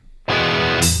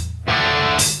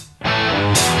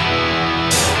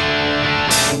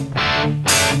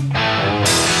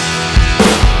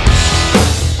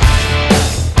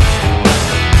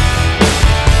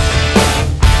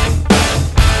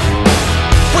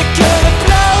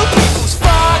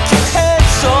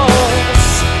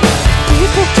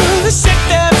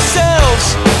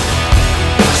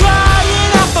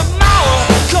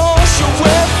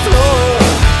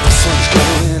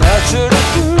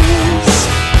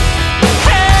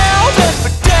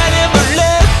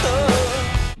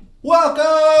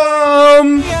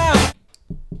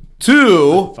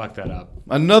to Fuck that up.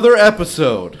 another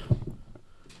episode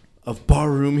of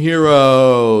Barroom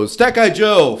Heroes. Stat Guy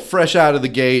Joe, fresh out of the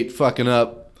gate, fucking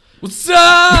up. What's up?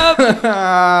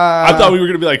 I thought we were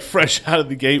going to be like fresh out of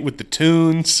the gate with the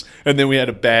tunes, and then we had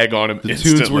a bag on him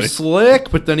instantly. Tunes were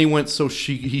slick, but then he went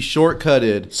he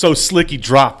shortcutted. So slick he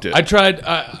dropped it. I tried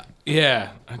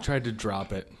to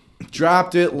drop it.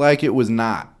 Dropped it like it was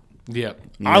not. Yep.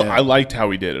 I liked how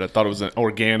he did it. I thought it was an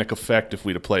organic effect if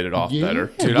we'd have played it off better.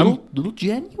 Dude, a little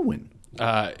genuine.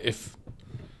 If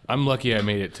I'm lucky I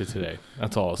made it to today.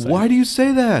 That's all I'll say. Why do you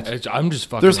say that? I'm just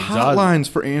fucking There's exhausted. hotlines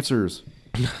for answers.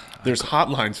 There's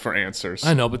hotlines for answers.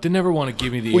 I know, but they never want to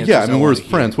give me the Well, answers. yeah, I mean, we're wanna his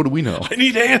friends. What do we know? I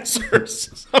need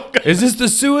answers. Okay. hear. Is this the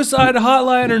suicide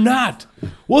hotline or not?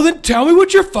 Well, then tell me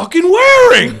what you're fucking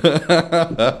wearing.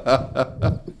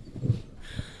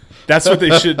 That's what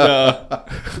they should.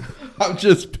 I'm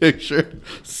just picturing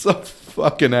some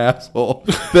fucking asshole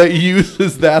that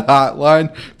uses that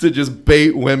hotline to just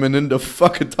bait women into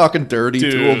fucking talking dirty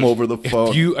to Dude, them over the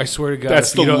phone. I swear to God, That's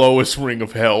if the you don't- lowest ring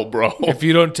of hell, bro. If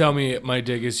you don't tell me my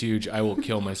dick is huge, I will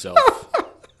kill myself.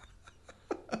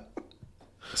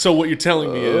 So what you're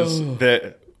telling me is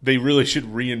that they really should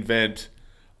reinvent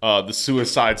the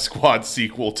Suicide Squad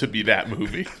sequel to be that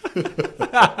movie.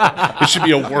 It should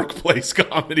be a workplace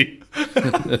comedy.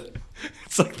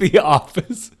 It's like The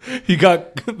Office. You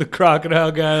got the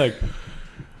crocodile guy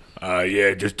like,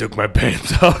 yeah, just took my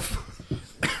pants off.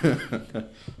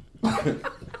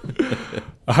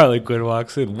 Harley Quinn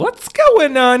walks in. What's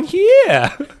going on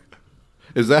here?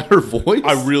 Is that her voice?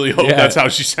 I really hope Yeah. that's how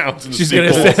she sounds in the She's sequel.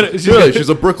 gonna sound, Really, she's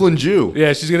a Brooklyn Jew.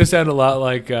 yeah, she's gonna sound a lot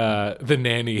like the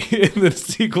nanny in the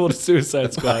sequel to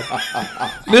Suicide Squad.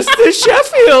 Mr.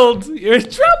 Sheffield, you're in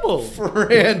trouble.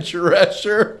 Fran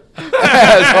Drescher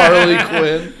as Harley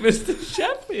Quinn. Mr.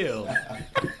 Sheffield.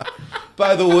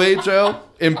 By the way, Joe,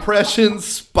 impressions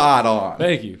spot on.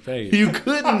 Thank you. You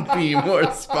couldn't be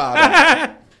more spot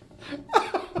on.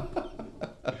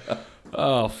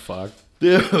 Oh fuck.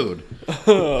 Dude.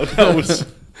 That was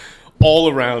all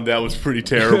around. That was pretty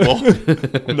terrible.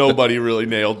 Nobody really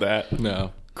nailed that.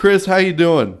 No. Chris, how you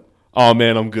doing? Oh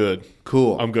man, I'm good.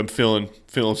 Cool. I'm good. Feeling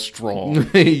strong.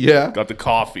 Yeah. Got the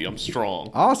coffee. I'm strong.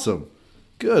 Awesome.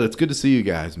 Good. It's good to see you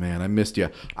guys, man. I missed you.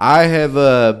 I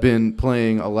have been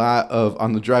playing a lot of,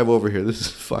 on the drive over here, this is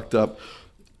fucked up.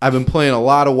 I've been playing a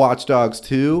lot of Watch Dogs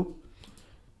 2,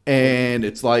 and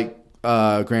it's like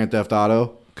Grand Theft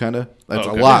Auto, kind of. It's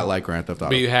Okay. a lot like Grand Theft Auto.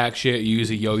 But you hack shit, you use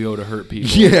a yo-yo to hurt people.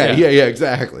 Yeah,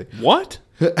 exactly. What,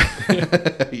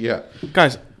 Yeah.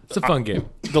 guys? It's a fun game.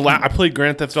 I played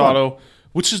Grand Theft Auto,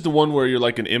 which is the one where you're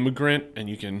like an immigrant and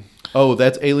you can. Oh,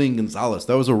 that's Alien Gonzalez.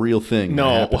 That was a real thing. that No,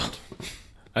 happened.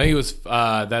 I think it was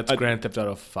that's Grand Theft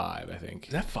Auto 5, I think.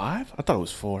 is that 5? I thought it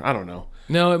was 4. I don't know.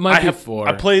 No, it might be 4.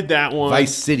 I played that one.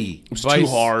 Vice City. It was Vice- too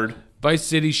hard. Vice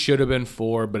City should have been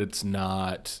 4, but it's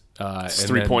not. It's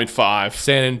and then 3.5.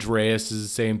 San Andreas is the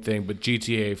same thing, but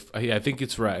GTA, I think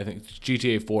it's right. I think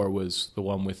GTA 4 was the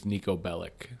one with Nico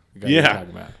Bellic. The guy you're Yeah, talking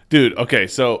about. dude. Okay,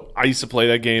 so I used to play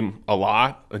that game a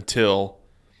lot until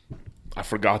I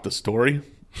forgot the story.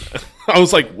 I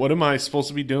was like, "What am I supposed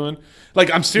to be doing?"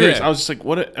 Like, I'm serious. Yeah. I was just like,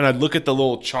 "What?" And I'd look at the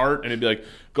little chart, and it'd be like,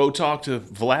 "Go talk to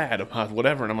Vlad about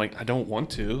whatever." And I'm like, "I don't want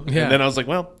to." Yeah. And then I was like,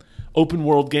 "Well, open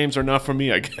world games are not for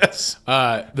me, I guess."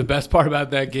 The best part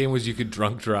about that game was you could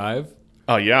drunk drive.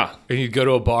 Oh yeah, And you'd go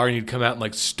to a bar and you'd come out and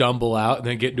like stumble out and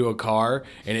then get into a car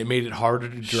and it made it harder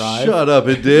to drive. Shut up,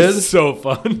 it did? It's so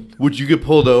fun. Would you get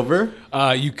pulled over?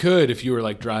 You could if you were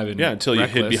like driving. yeah. Until you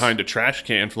hid reckless. behind a trash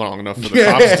can for long enough for the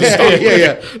cops to stop.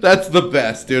 yeah. That's the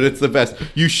best, dude. It's the best.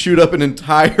 You shoot up an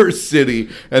entire city,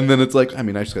 and then it's like, I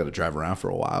mean, I just got to drive around for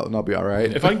a while, and I'll be all right.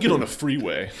 If I can get on a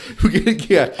freeway,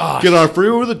 Get on a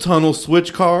freeway with a tunnel,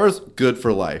 switch cars, good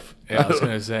for life. Yeah, I was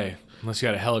gonna say, unless you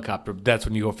got a helicopter, that's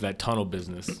when you go for that tunnel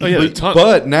business. oh yeah,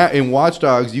 But now in Watch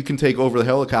Dogs, you can take over the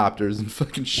helicopters and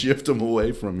fucking shift them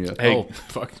away from you. hey, Oh,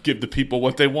 fuck. give the people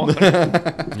what they want.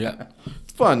 Yeah.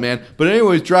 It's fun, man. But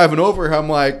anyways, driving over, I'm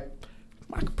like,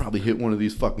 I could probably hit one of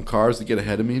these fucking cars to get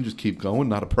ahead of me and just keep going.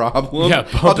 Not a problem. Yeah,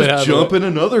 bump I'll it out just of the jump way. in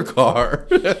another car.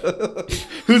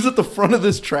 Who's at the front of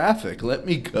this traffic? Let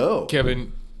me go.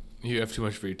 Kevin, you have too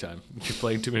much free time. You're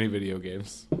playing too many video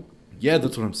games. Yeah,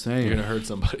 that's what I'm saying. You're gonna hurt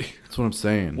somebody. That's what I'm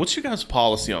saying. What's your guys'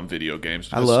 policy on video games?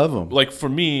 I love 'em. Like for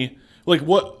me, like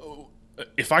what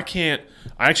if I can't?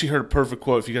 I actually heard a perfect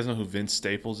quote. If you guys know who Vince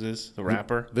Staples is, the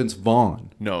rapper. Vince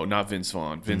Vaughn. No, not Vince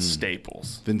Vaughn. Vince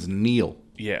Staples. Vince Neil.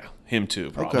 Yeah, him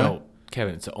too. Probably. Okay. No,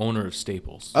 Kevin, it's the owner of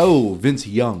Staples. Oh, Vince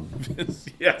Young.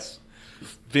 Yes,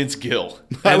 Vince Gill.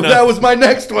 that was my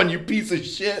next one, you piece of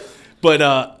shit. But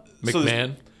so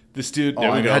McMahon. This dude. Oh,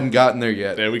 There we I go. hadn't gotten there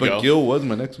yet. There we but go. Gil was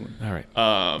my next one. All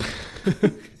right.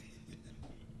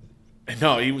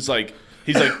 No, he's like,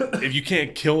 if you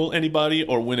can't kill anybody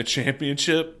or win a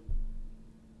championship,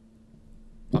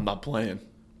 I'm not playing.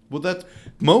 Well, that's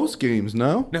most games,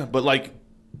 no? No, but like,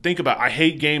 think about. I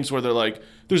hate games where they're like,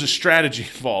 there's a strategy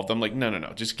involved. I'm like, no.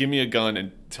 Just give me a gun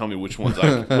and tell me which ones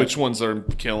are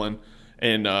killing,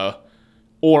 and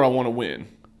or I want to win.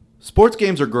 Sports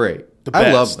games are great.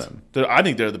 I love them. I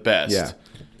think they're the best.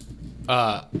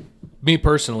 Yeah. Me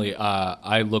personally,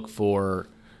 I look for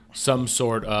some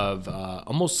sort of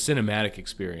almost cinematic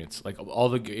experience. Like all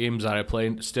the games that I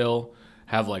play still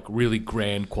have like really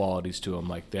grand qualities to them.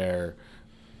 Like they're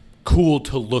cool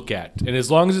to look at. And as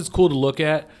long as it's cool to look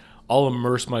at, I'll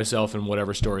immerse myself in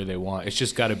whatever story they want. It's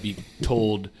just got to be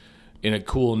told in a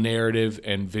cool narrative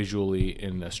and visually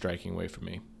in a striking way for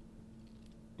me.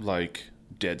 Like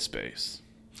Dead Space.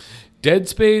 Dead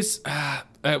Space,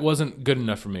 that wasn't good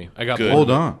enough for me. I got Good. bored.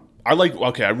 Hold on. I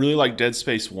really like Dead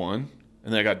Space 1,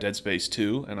 and then I got Dead Space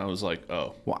 2, and I was like,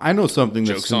 oh. Well, I know something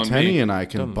that Joke's on Centenny me. and I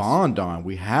can bond on.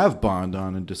 We have bond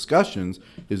on in discussions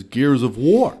is Gears of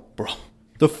War. Bro.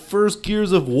 The first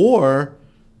Gears of War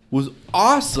was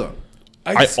awesome.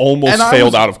 I almost and I failed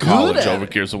was out of good college at over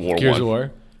it. Gears of War 1. Gears of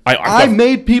War. I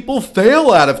made people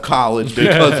fail out of college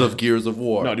because of Gears of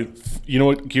War. No, dude. You know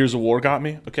what Gears of War got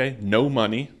me? Okay, no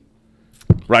money.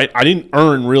 Right? I didn't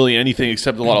earn really anything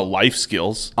except a lot of life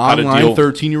skills. Online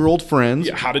 13-year-old friends.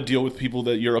 Yeah, how to deal with people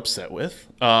that you're upset with.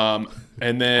 And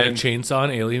Had a then... chainsaw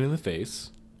an alien in the face.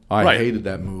 I Right. hated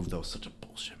that move. That was such a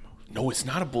bullshit move. No, it's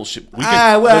not a bullshit. We Ah,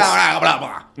 can, well, let's- blah, blah,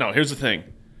 blah. no, here's the thing.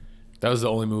 That was the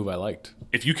only move I liked.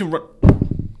 If you can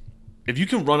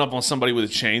run up on somebody with a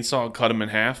chainsaw and cut him in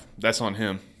half, that's on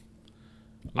him.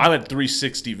 I had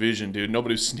 360 vision, dude.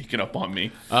 Nobody was sneaking up on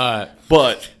me.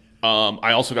 But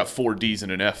I also got 4 Ds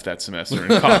and an F that semester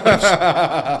in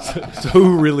college. So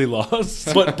who really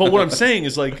lost? but what I'm saying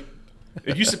is, like,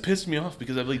 it used to piss me off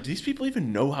because I'm like, do these people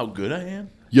even know how good I am?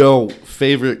 Yo,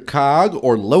 favorite COG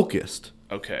or Locust?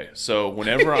 Okay, so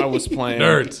whenever I was playing...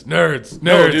 Nerds. No,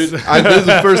 dude. This is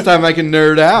the first time I can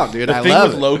nerd out, dude. The I thing love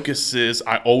with it. Locusts is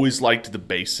I always liked the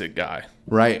basic guy.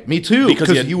 Right. Me too, Because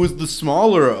because he he was the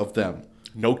smaller of them.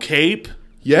 No cape.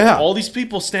 Yeah. All these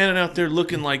people standing out there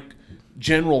looking like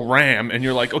General Ram, and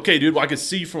you're like, okay, dude, well, I can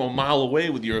see you from a mile away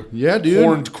with your dude.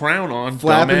 horned crown on,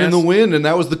 Flapping in the dumbass. wind, and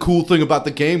that was the cool thing about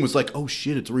the game was like, oh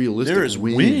shit, it's realistic. There is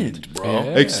wind, bro.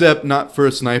 Yeah. Except not for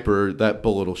a sniper. That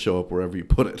bullet will show up wherever you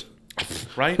put it.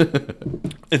 Right?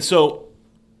 And so,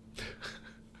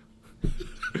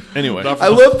 anyway, I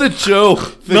love that Joe.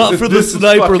 thinks Not that for the this is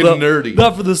sniper, fucking though. nerdy.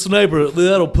 Not for the sniper.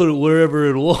 That'll put it wherever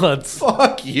it wants.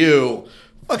 Fuck you.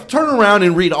 Fuck, turn around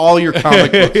and read all your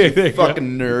comic books, you There you go.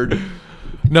 fucking nerd.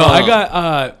 No, I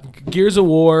got Gears of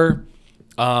War,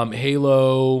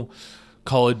 Halo,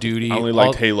 Call of Duty. I only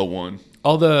liked Halo 1.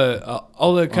 all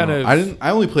the kind of. I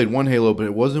only played one Halo, but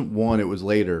it wasn't one. It was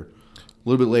later, a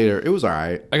little bit later. It was all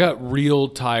right. I got real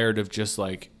tired of just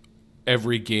like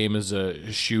every game is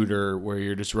a shooter where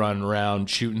you're just running around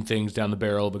shooting things down the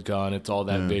barrel of a gun. It's all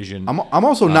that vision. I'm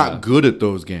also not good at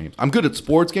those games. I'm good at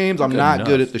sports games. I'm not enough.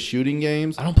 good at the shooting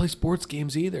games. I don't play sports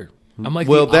games either. I'm like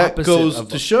Well, the that opposite goes of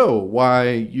to show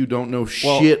why you don't know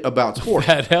shit about sports.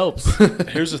 that helps.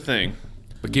 Here's the thing.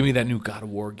 But give me that new God of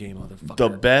War game, motherfucker. The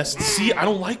best. See, I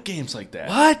don't like games like that.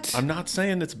 What? I'm not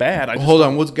saying it's bad. I just, Hold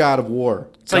on, what's God of War?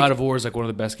 it's like, God of War is like one of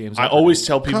the best games. I ever. always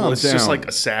tell people Calm it's just down. like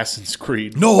Assassin's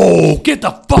Creed. No, get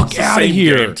the fuck the out of same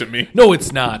here. game to me. No,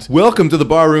 it's not. Welcome to the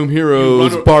Barroom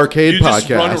Heroes Barcade you just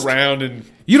run podcast. around and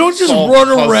You don't just solve run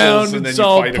puzzles, around and then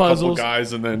solve you fight puzzles. a couple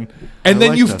guys and then And I then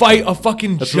like you that fight though. a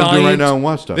fucking That's what I'm giant. doing right now in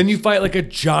Watch Dogs. Then you fight like a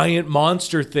giant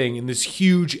monster thing in this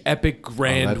huge, epic,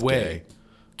 grand that's way. gay.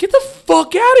 Get the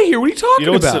fuck out of here! What are you talking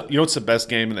you know about? what's the best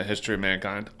game in the history of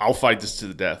mankind? I'll fight this to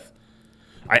the death.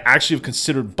 I actually have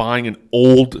considered buying an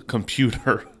old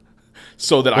computer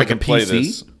so that I Like can a play PC?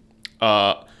 this.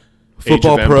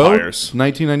 Football Age of Pro, Empires,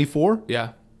 1994. Yeah,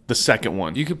 the second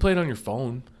one. you could play it on your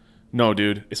phone. No,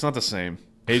 dude, it's not the same.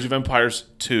 Age of Empires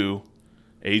 2,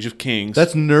 Age of Kings.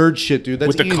 That's nerd shit, dude. That's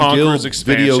With the Ian Conqueror's Gill's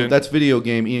video. expansion. That's video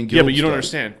game Ian Gill. yeah, but you don't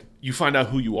understand. You find out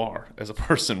who you are as a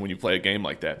person when you play a game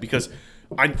like that. Because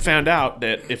I found out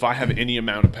that if I have any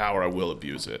amount of power, I will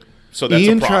abuse it. So that's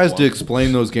Ian a problem. tries to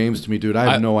explain those games to me, dude.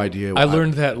 I have no idea. I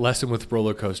learned that lesson with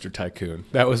Roller Coaster Tycoon.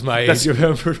 That was my Age of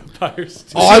Empires.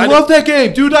 Oh, I love that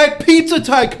game, dude. Pizza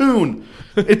Tycoon.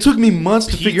 It took me months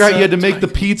to figure out you had to make the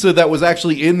pizza that was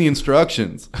actually in the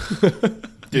instructions.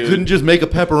 You couldn't just make a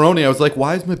pepperoni. I was like,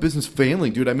 why is my business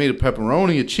failing, dude? I made a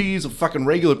pepperoni, a cheese, a fucking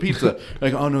regular pizza.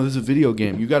 Like, oh no, this is a video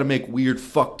game. You got to make weird,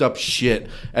 fucked up shit.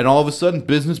 And all of a sudden,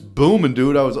 business booming,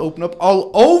 dude. I was open up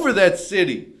all over that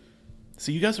city.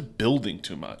 See, you guys are building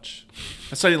too much.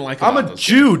 That's what I didn't like I'm about a those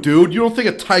Jew, dude. You don't think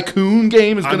a tycoon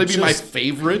game is going to I'm be my just-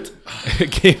 favorite? A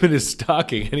game in his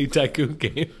stocking. Any tycoon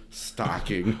game.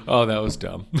 Stocking. Oh, that was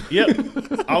dumb. Yeah,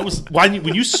 I was when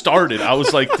you started. I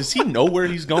was like, does he know where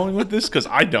he's going with this? Because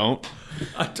I don't.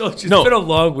 I told you, it's No. been a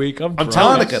long week. I'm telling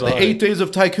drunk. Hanukkah, the Sorry. 8 days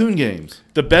of tycoon games.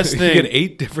 The best You thing. get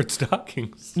 8 different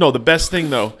stockings. No, the best thing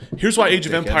though. Here's why Age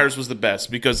of Dickhead. Empires was the best,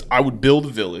 because I would build a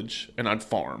village and I'd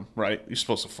farm. Right, you're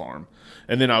supposed to farm,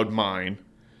 and then I would mine.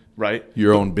 Right,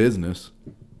 Your own business.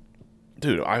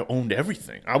 dude, I owned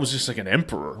everything. I was just like an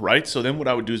emperor. Right, so then what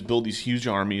I would do is build these huge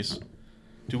armies.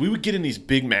 Dude, we would get in these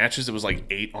big matches. It was like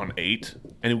 8 on 8,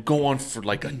 and it would go on for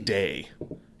like a day.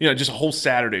 You know, just a whole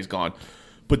Saturday's gone.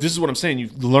 But this is what I'm saying. You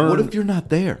learn. What if you're not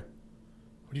there?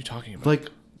 What are you talking about? Like,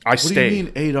 I what stay. do you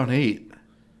mean 8 on 8?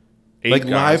 8 Like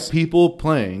guys. live people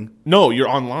playing. No, you're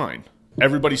online.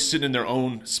 Everybody's sitting in their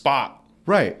own spot.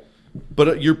 Right.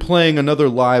 But you're playing another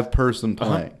live person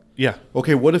playing. Yeah.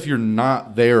 Okay, what if you're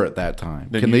not there at that time?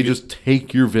 Then Can you they get- just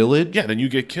take your village? Yeah, then you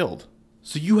get killed.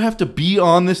 So you have to be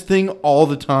on this thing all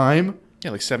the time?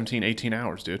 Yeah, like 17, 18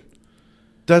 hours, dude.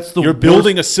 That's the You're worst.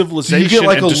 building a Do civilization you get,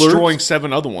 like, and alerts? destroying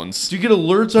 7 other ones. Do you get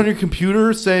alerts on your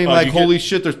computer saying, Oh, like, you get- holy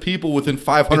shit, there's people within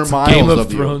 500 It's miles Game of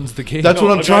of you? Thrones, the game. That's No,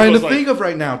 what I'm a guy trying to was like- think of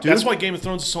right now, dude. That's why Game of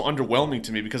Thrones is so underwhelming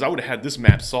to me, because I would have had this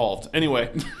map solved.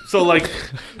 Anyway, so like,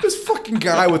 This fucking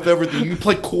guy with everything. You can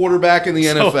play quarterback in the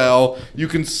NFL. You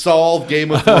can solve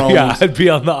Game of Thrones. Yeah, I'd be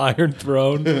on the Iron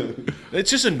Throne. it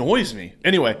just annoys me.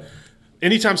 Anyway,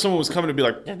 anytime someone was coming to be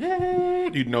like,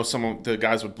 you'd know the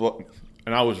guys would blow,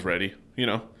 and I was ready, you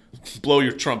know. Blow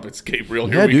your trumpets, Gabriel.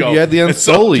 Here Yeah, we dude, go. you had the And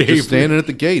so- Unsullied Gabriel. just standing at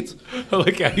the gates. I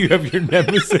like how you have your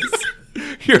nemesis.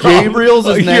 Your Gabriel's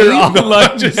his your name?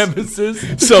 online just-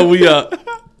 nemesis. So we,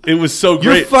 it was so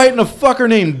You're great. fighting a fucker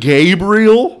named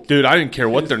Gabriel? Dude, I didn't care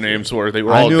what their names were. They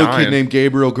were I all knew dying. a kid named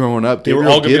Gabriel growing up. They were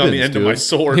Gabriel all going to be on the Gibbons, end of my dude.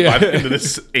 sword Yeah. by the end of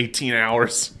this 18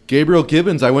 hours. Gabriel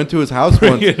Gibbons. I went to his house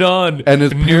Bring once. it on. And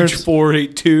his Nuke parents-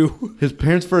 482. His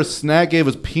parents for a snack gave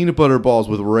us peanut butter balls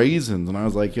with raisins, and I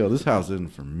was like, "Yo, this house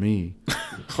isn't for me."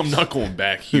 I'm not going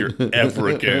back here ever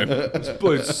again. This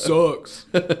place sucks.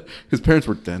 His parents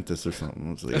were dentists or something.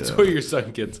 Let's see, That's yeah. where your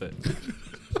son gets it.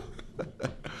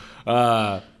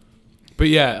 But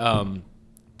yeah,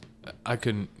 I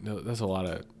couldn't. No, that's a lot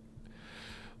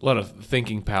of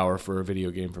thinking power for a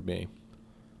video game for me.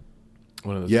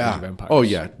 One of those Age of Yeah. Empires. Oh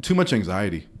yeah. Too much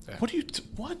anxiety. What do you?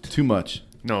 What? Too much.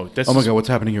 No, that's Oh my god, what's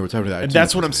happening here? What's happening? and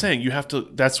that's what I'm saying. You have to.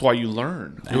 That's why you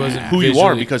learn wasn't who you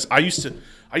are. visually- Because I used to.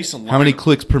 Line How many up-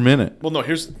 clicks per minute? Well, no.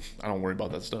 I don't worry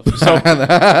about that stuff. So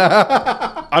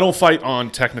I don't fight on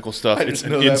technical stuff. It's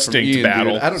an instinct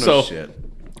battle. I don't know so shit.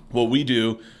 what we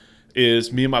do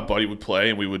is me and my buddy would play,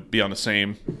 and we would be on the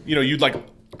same. You know, you'd like. Have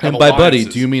And by buddy,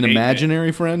 alliances, do you mean 8-man.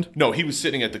 imaginary friend? No, he was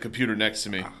sitting at the computer next to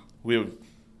me. We would.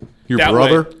 Your That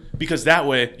brother? way, because that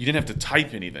way you didn't have to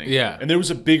type anything. Yeah. And there was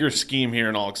a bigger scheme here,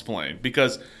 and I'll explain.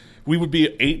 Because we would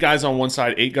be 8 guys on one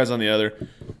side, 8 guys on the other.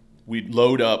 We'd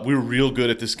load up. We were real good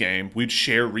at this game. We'd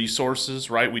share resources,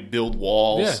 right? We'd build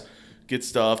walls, Yeah. get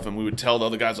stuff, and we would tell the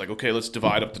other guys, like, okay, let's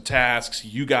divide up the tasks.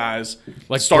 You guys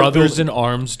like start brothers building, in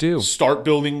arms do. start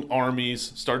building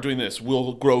armies, start doing this.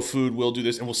 We'll grow food, we'll do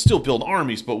this, and we'll still build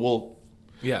armies, but we'll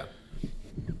Yeah.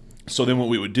 So then what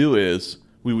we would do is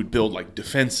we would build like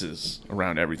defenses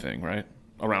around everything, right?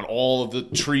 Around all of the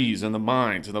trees and the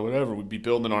mines and the whatever. We'd be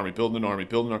building an army.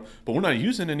 But we're not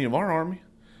using any of our army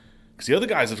because the other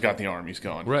guys have got the armies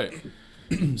going. Right.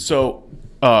 So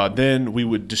then we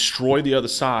would destroy the other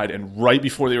side, and right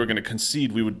before they were going to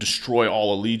concede, we would destroy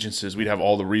all allegiances. We'd have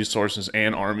all the resources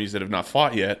and armies that have not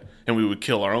fought yet, and we would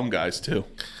kill our own guys too.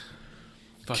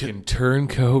 Fucking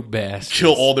turncoat bastards.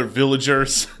 Kill all their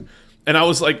villagers. And I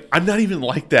was like, I'm not even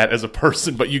like that as a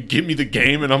person, but you give me the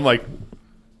game, and I'm like,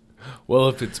 Well,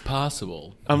 if it's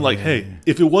possible. hey,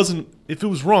 if it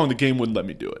was wrong, the game wouldn't let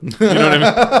me do it. You know what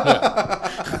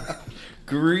I mean?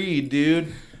 Greed,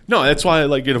 dude. No, that's why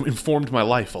it informed my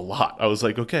life a lot. I was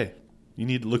like, okay, you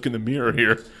need to look in the mirror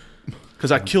here,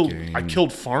 because I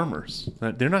killed farmers.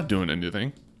 They're not doing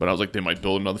anything, but I was like, they might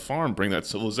build another farm, bring that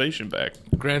civilization back.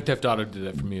 Grand Theft Auto did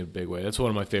that for me in a big way. That's one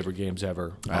of my favorite games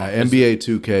ever. NBA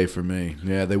 2K for me.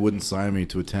 Yeah, they wouldn't sign me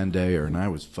to a 10-dayer, and I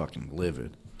was fucking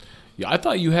livid. Yeah, I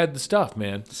thought you had the stuff,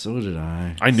 man. So did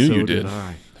I. I knew So you did.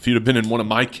 I. If you'd have been in one of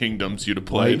my kingdoms, you'd have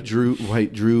White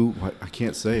played. Drew. I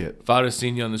can't say it. If I'd have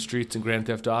seen you on the streets in Grand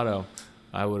Theft Auto,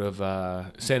 I would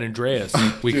have San Andreas.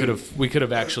 We could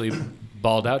have actually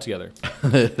balled out together,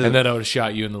 and then I would have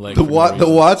shot you in the leg. The for no the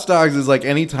reason. Watch Dogs is like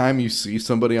anytime you see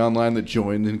somebody online that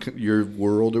joined in your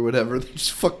world or whatever, they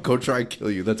just fuck go try and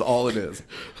kill you. That's all it is.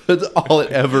 That's all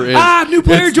it ever is. New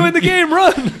player It's- joined the game.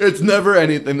 Run! It's never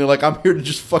anything. They're like, I'm here to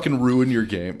just fucking ruin your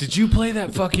game. Did you play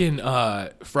that fucking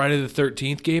Friday the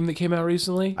 13th game that came out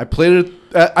recently? I played it.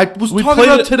 I was We talking played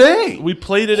about it today. We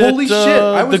played it Holy at shit!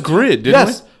 I was the grid, didn't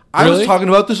yes, we? I was Really? talking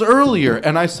about this earlier,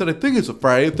 and I said I think it's a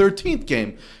Friday the 13th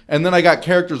game, and then I got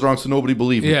characters wrong, so nobody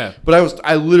believed me. Yeah. But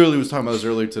I literally was talking about this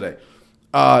earlier today.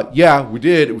 Yeah, we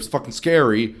did. It was fucking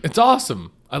scary. It's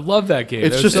awesome. I love that game.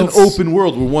 It's That was just so an open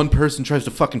world where one person tries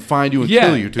to fucking find you and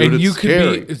kill you, dude. and It's you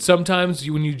scary. could be sometimes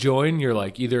when you join, you're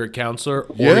like either a counselor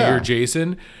or Yeah. you're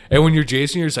Jason. And when you're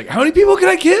Jason, you're just like, how many people can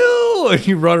I kill? And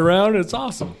you run around, and it's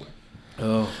awesome.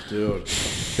 Oh, dude,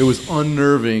 it was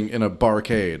unnerving in a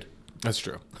barcade. That's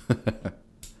true.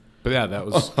 But yeah, that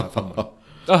was a fun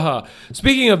one.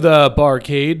 Speaking of the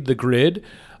barcade, the grid,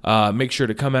 make sure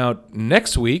to come out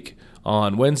next week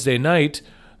on Wednesday night.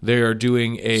 They are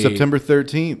doing a September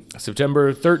 13th.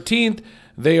 September 13th,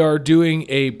 they are doing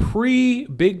a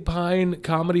pre-Big Pine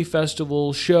Comedy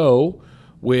Festival show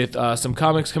with some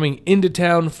comics coming into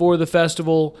town for the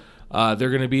festival. They're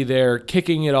going to be there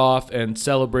kicking it off and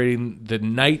celebrating the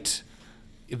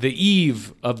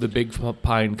eve of the Big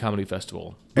Pine Comedy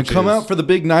Festival. And which come is- out for the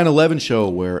big 9/11 show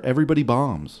where everybody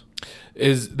bombs.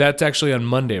 That's actually on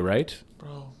Monday, right?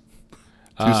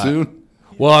 Too soon?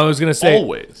 Well, I was going to say,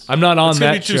 Always. I'm not on It's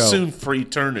gonna that be too show. soon for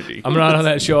eternity. I'm not on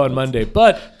that show on Monday,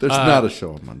 but There's not a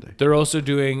show on Monday. they're also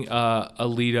doing a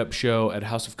lead-up show at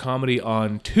House of Comedy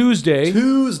on Tuesday.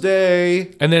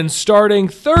 Tuesday. And then starting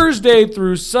Thursday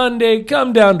through Sunday,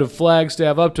 come down to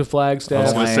Flagstaff, up to I was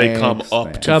Flagstaff. gonna say come Thanks, up.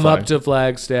 man. To Come five. up to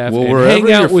Flagstaff Well, and wherever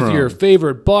hang out you're with from. your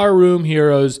favorite barroom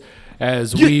heroes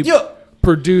as we yeah.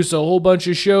 produce a whole bunch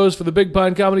of shows for the Big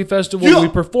Pine Comedy Festival. Yeah. We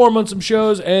perform on some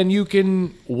shows, and you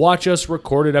can watch us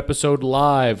record an episode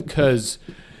live because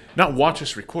Not watch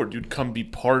us record, dude. Come be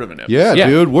part of an episode. Yeah, Yeah.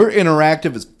 dude, we're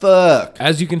interactive as fuck.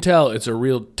 as you can tell, it's a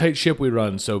real tight ship we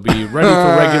run, so be ready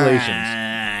for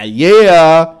regulations.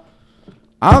 Yeah.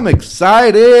 I'm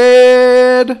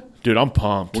excited. Dude, I'm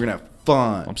pumped. We're going to have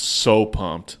fun. I'm so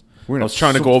pumped. We're I gonna was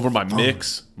trying to have go so over my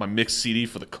fun. mix CD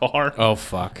for the car. Oh,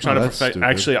 fuck. Trying to that's perfect. stupid.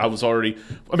 Actually, I was already.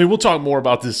 I mean, we'll talk more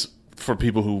about this for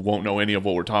people who won't know any of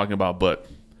what we're talking about. But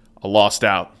I lost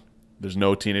out. There's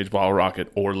no Teenage Bottle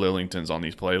Rocket or Lillingtons on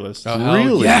these playlists.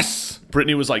 Really? Yes!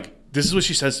 Brittany was like, "This is what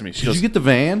she says to me." She Did goes, you get the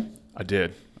van? "I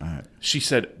did." All right. She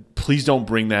said, "Please don't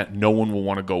bring that. No one will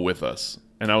want to go with us."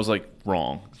 And I was like,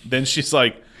 "Wrong." Then she's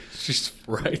like, She's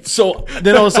right. So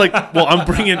then I was like, "Well, I'm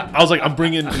bringing." I was like, "I'm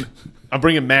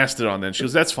bringing Mastodon." Then she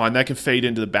goes, "That's fine. That can fade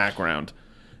into the background."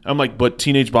 I'm like, "But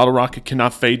Teenage Bottle Rocket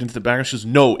cannot fade into the background." She goes,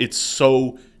 "No, it's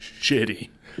so shitty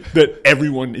that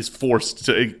everyone is forced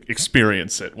to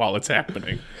experience it while it's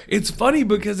happening." It's funny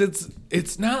because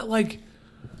it's not like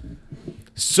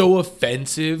so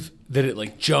offensive that it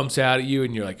like jumps out at you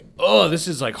and you're like, oh, this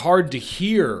is like hard to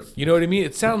hear. You know what I mean?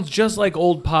 It sounds just like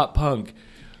old pop punk,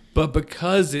 but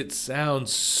because it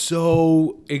sounds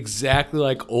so exactly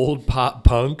like old pop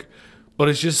punk, but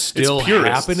it's just still It's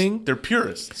purists. happening. They're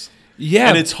purists. Yeah,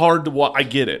 And it's hard to watch. I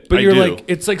get it. but I you're do. like,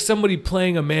 it's like somebody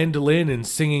playing a mandolin and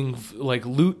singing like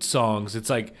lute songs. It's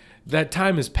like that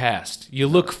time has passed. You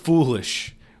look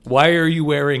foolish. Why are you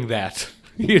wearing that?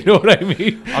 You know what I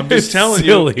mean? I'm just It's telling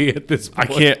you, silly at this I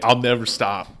point. can't. I'll never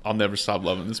stop. I'll never stop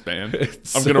loving this band. I'm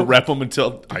so- gonna rep them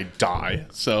until I die.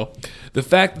 So The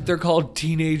fact that they're called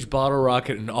Teenage Bottle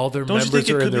Rocket and all their Don't you members think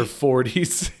it are in could their be-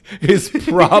 40s is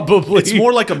probably it's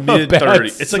more like a mid bad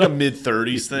 30s. It's like a sign. mid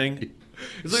 30s thing.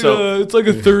 It's like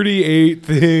a 38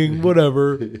 thing,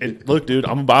 whatever. And look, dude,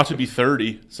 I'm about to be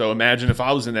 30. So imagine if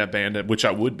I was in that band, which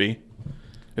I would be.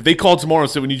 If they called tomorrow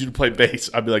and said we need you to play bass,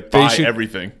 I'd be like, buy should-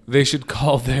 everything. They should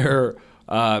call their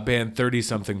band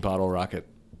 30-something Bottle Rocket.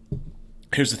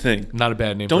 Here's the thing. Not a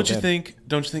bad name. Don't for a you band. think?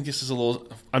 Don't you think this is a little?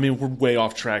 I mean, we're way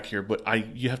off track here, but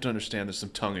you have to understand there's some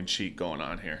tongue in cheek going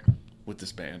on here with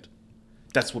this band.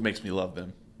 That's what makes me love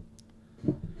them.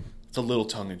 It's a little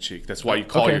tongue in cheek. That's why you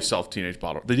call Okay. yourself Teenage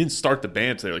Bottle. They didn't start the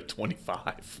band until they were like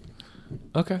 25.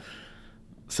 Okay.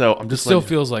 So I'm just Still like,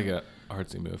 feels like a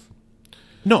artsy move.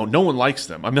 no one likes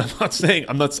them. I'm not saying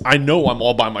I'm not. I know I'm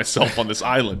all by myself on this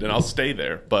island, and I'll stay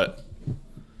there. But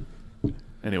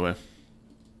anyway,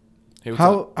 Hey, what's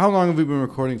up? How long have we been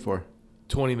recording for?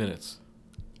 20 minutes.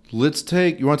 You want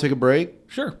to take a break?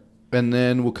 Sure. And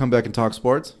then we'll come back and talk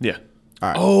sports? yeah.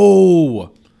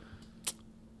 Oh.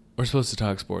 We're supposed to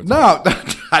talk sports. No,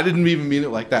 I didn't even mean it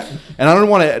like that. And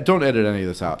I don't edit any of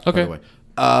this out, Okay. by the way.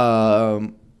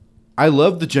 I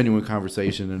love the genuine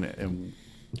conversation and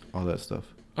all that stuff.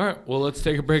 All right. Well, let's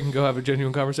take a break and go have a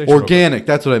genuine conversation. Organic.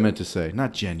 That's what I meant to say.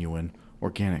 Not genuine.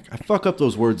 Organic. I fuck up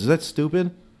those words. Is that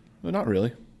stupid? Well, not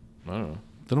really. I don't know.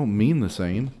 They don't mean the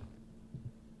same.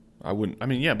 I wouldn't. I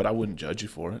mean, yeah, but I wouldn't judge you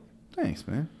for it. Thanks,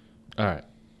 man. All right.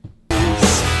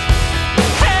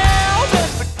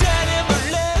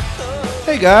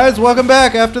 Hey guys, welcome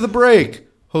back after the break.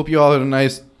 Hope you all had a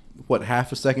nice,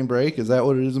 half a second break? Is that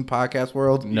what it is in podcast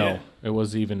world? No, Yeah. it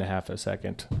was even a half a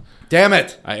second. Damn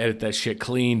it. I edit that shit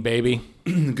clean, baby.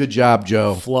 Good job,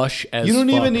 Joe. Flush as You don't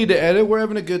fuck. even need to edit. We're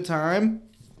having a good time.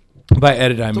 By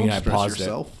edit, I Don't mean I stress paused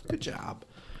yourself. Good job. it.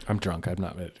 I'm drunk. I'm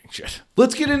not editing shit.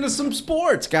 Let's get into some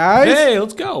sports, guys. Hey,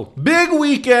 let's go. Big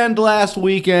weekend last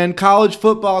weekend. College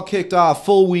football kicked off.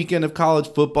 Full weekend of college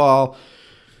football.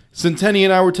 Centenny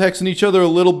and I were texting each other a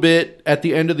little bit at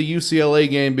the end of the UCLA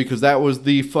game because that was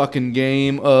the fucking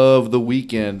game of the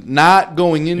weekend. Not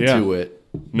going into it.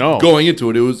 No. Going into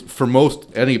it, it was for most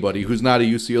anybody who's not a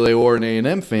UCLA or an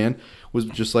A&M fan was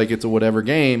just like it's a whatever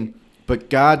game. But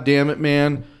god damn it,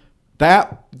 man.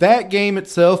 That game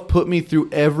itself put me through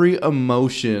every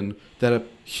emotion that a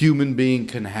human being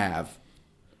can have.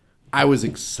 I was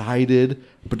excited,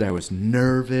 but I was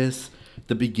nervous.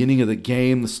 The beginning of the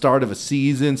game, the start of a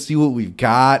season, see what we've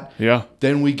got. Yeah.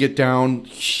 Then we get down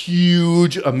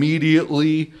huge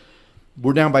immediately.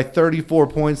 We're down by 34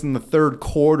 points in the third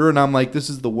quarter, and I'm like, this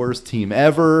is the worst team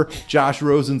ever. Josh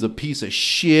Rosen's a piece of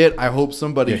shit. I hope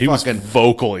somebody He was fucking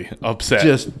vocally upset.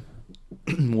 just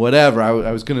whatever.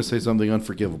 I was going to say something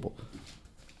unforgivable.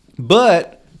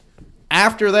 But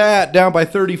after that, down by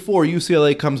 34,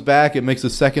 UCLA comes back. It makes the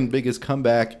second biggest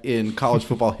comeback in college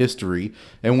football history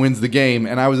and wins the game.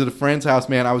 And I was at a friend's house,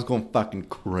 man. I was going fucking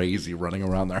crazy running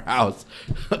around their house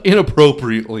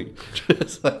inappropriately.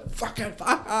 Just like fucking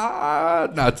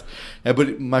nuts.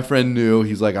 But my friend knew.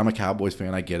 He's like, I'm a Cowboys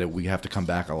fan. I get it. We have to come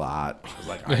back a lot. I was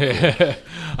like, all right, cool.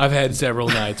 I've had several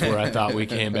nights where I thought we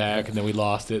came back and then we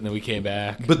lost it and then we came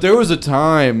back. But there was a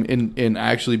time in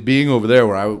actually being over there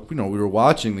where we were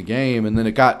watching the game, and then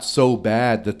it got so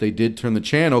bad that they did turn the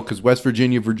channel because West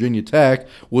Virginia, Virginia Tech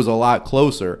was a lot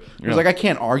closer. I was like, I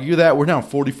can't argue that. We're down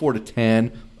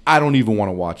 44-10. I don't even want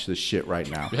to watch this shit right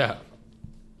now. Yeah.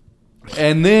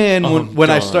 And then when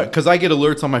I God. start, because I get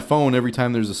alerts on my phone every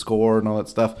time there's a score and all that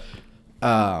stuff,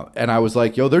 and I was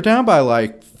like, yo, they're down by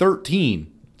like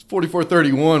 13. It's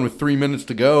 44-31 with 3 minutes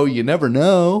to go. You never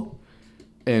know.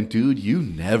 And, dude, you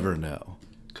never know.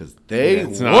 Because they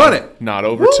It's won it. Not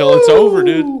over till it's over,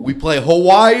 dude. We play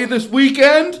Hawaii this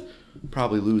weekend.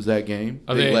 Probably lose that game.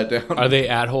 Are Big letdown. Are they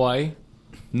at Hawaii?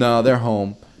 No, they're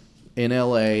home in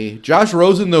L.A. Josh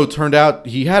Rosen, though, turned out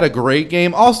he had a great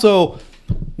game. Also,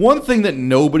 one thing that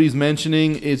nobody's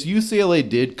mentioning is UCLA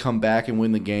did come back and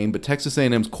win the game, but Texas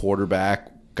A&M's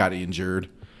quarterback got injured.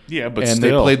 Yeah, but And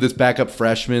still. they played this backup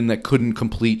freshman that couldn't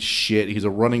complete shit. He's a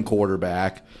running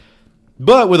quarterback.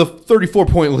 But with a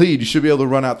 34-point lead, you should be able to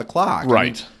run out the clock.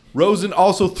 Right. Rosen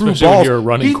also threw Especially when balls. you're a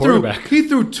running quarterback. He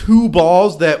threw 2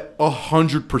 balls that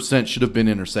 100% should have been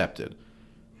intercepted.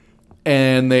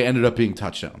 And they ended up being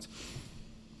touchdowns.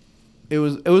 It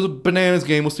was a bananas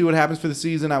game. We'll see what happens for the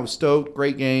season. I was stoked.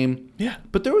 Great game. Yeah.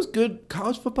 But there was good.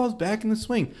 College football's back in the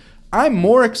swing. I'm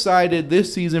more excited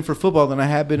this season for football than I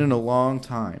have been in a long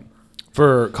time.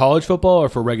 For college football or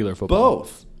for regular football?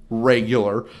 Both.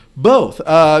 Regular. Both.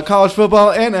 College football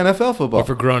and NFL football. Or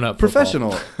for grown-up football?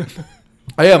 Professional.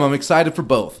 I am. I'm excited for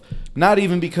both. Not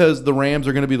even because the Rams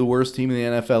are going to be the worst team in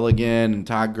the NFL again and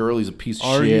Todd Gurley's a piece of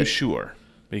Are shit. you sure?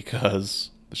 Because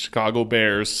the Chicago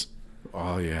Bears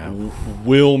Oh, yeah.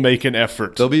 will make an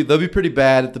effort. They'll be pretty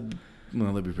bad at the...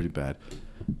 Well, they'll be pretty bad.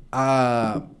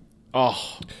 Oh,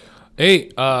 Hey,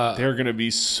 they're going to be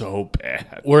so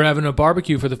bad. we're having a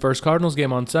barbecue for the first Cardinals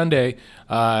game on Sunday.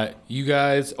 You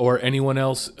guys or anyone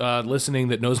else listening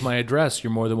that knows my address,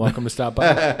 you're more than welcome to stop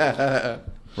by.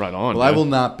 Right on. Well, I dude. will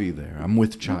not be there. I'm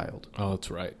with child. Oh,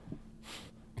 that's right.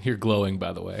 You're glowing,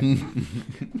 by the way.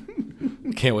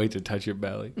 Can't wait to touch your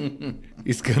belly.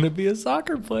 He's going to be a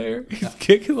soccer player. He's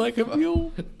kicking like a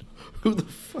mule. Who the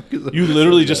fuck is that? You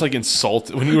literally just like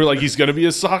insulted when you were like, he's going to be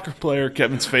a soccer player.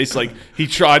 Kevin's face, like he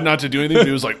tried not to do anything, but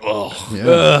he was like, oh. Yeah.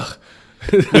 Ugh.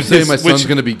 You're saying my son's Which-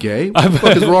 going to be gay? What the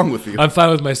fuck is wrong with you? I'm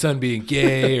fine with my son being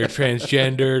gay or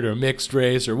transgendered or mixed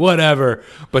race or whatever,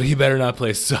 but he better not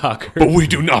play soccer. But we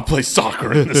do not play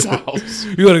soccer in this house.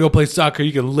 You want to go play soccer,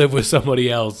 you can live with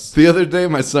somebody else. The other day,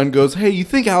 my son goes, hey, you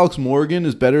think Alex Morgan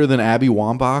is better than Abby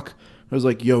Wambach? I was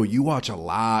like, yo, you watch a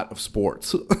lot of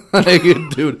sports. Like,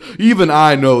 dude, even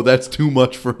I know that's too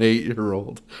much for an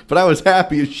 8-year-old. But I was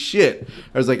happy as shit.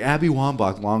 I was like, Abby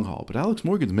Wambach, long haul. But Alex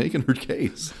Morgan's making her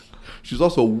case. She's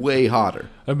also way hotter.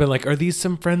 I've been like, are these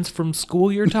some friends from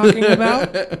school you're talking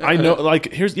about? I know,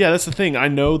 like, that's the thing. I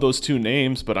know those two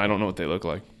names, but I don't know what they look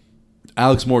like.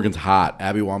 Alex Morgan's hot.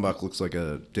 Abby Wambach looks like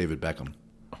a David Beckham.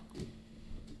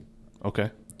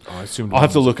 Okay. Oh, I assumed I'll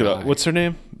have to it was look a it up. guy. What's her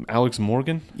name? Alex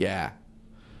Morgan? Yeah.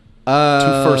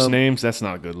 Two first names? That's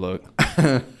not a good look.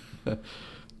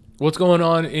 What's going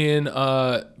on in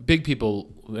Big People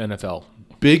NFL?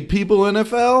 Big people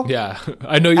NFL? Yeah,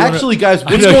 I know you. Actually, guys,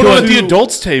 What's know going you on wanna at the do-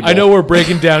 adults table? I know we're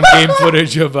breaking down game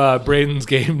footage of Braden's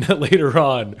game later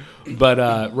on,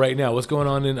 but right now, what's going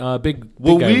on in Big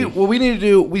What Guy League? we need to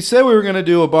do, we said we were going to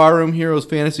do a Barroom Heroes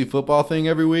fantasy football thing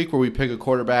every week where we pick a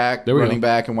quarterback, There we running go.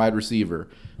 back, and wide receiver.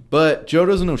 But Joe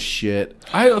doesn't know shit.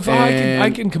 I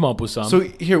And can come up with some. So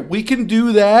here, we can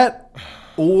do that,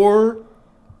 or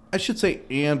I should say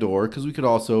or, because we could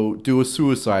also do a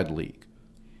suicide league.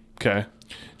 Okay.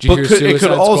 Did you but hear it could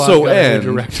Suicide also Squad got a new end-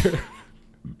 director?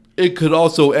 It could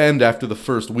also end after the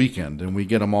first weekend, and we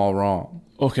get them all wrong.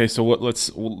 Okay, so what?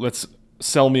 Let's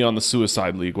sell me on the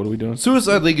Suicide League. What are we doing?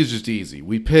 Suicide league is just easy.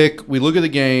 We look at the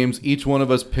games. Each one of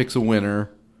us picks a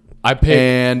winner. I picked.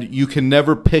 And you can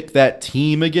never pick that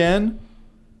team again.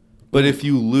 But if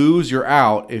you lose, you're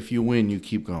out. If you win, you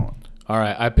keep going. All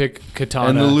right, I picked Katana.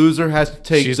 And the loser has to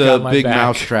take She's the got my big back.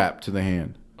 mouse trap to the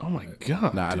hand. Oh my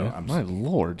god! Nah, I dude. don't- I'm- My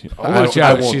lord! Watch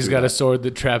I out, won't she's do got that. a sword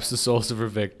that traps the souls of her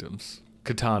victims.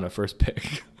 Katana, first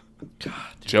pick.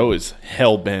 Joe is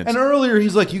hell bent. And earlier,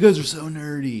 he's like, "You guys are so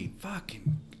nerdy,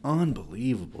 fucking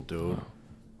unbelievable, dude."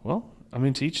 Well, I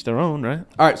mean, to each their own, right?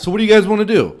 All right, so what do you guys want to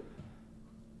do?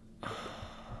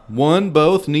 One,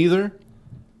 both, neither.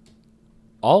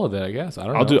 All of it, I guess. I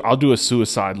don't know. I'll do a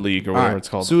Suicide League or All whatever right, it's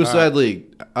called. Suicide League.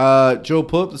 Joe,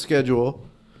 pull up the schedule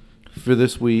for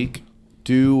this week.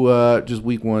 Do just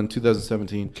week 1,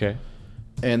 2017. Okay.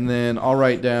 And then I'll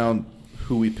write down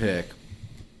who we pick.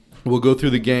 We'll go through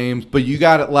the games, but you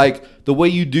got it. Like, the way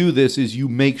you do this is you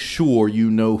make sure you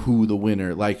know who the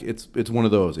winner. Like, it's one of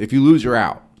those. If you lose, you're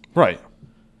out. Right.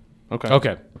 Okay.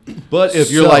 Okay. But if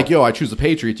you're So- like, yo, I choose the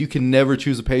Patriots, you can never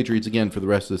choose the Patriots again for the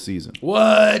rest of the season.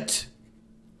 What?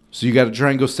 So you got to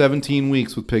try and go 17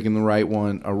 weeks with picking the right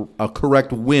one, a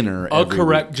correct winner. every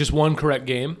week. Just one correct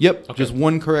game? Yep, Okay. just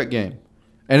one correct game.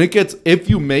 And it gets, if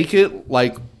you make it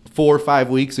like 4 or 5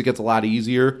 weeks, it gets a lot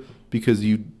easier because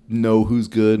you know who's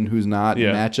good and who's not in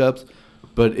Yeah. matchups.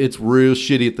 But it's real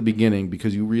shitty at the beginning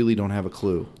because you really don't have a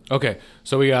clue. Okay.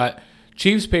 So we got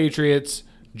Chiefs, Patriots,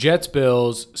 Jets,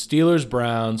 Bills, Steelers,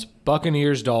 Browns,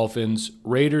 Buccaneers, Dolphins,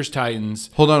 Raiders, Titans.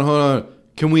 Hold on.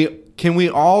 Can we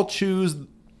all choose,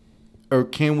 or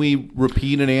can we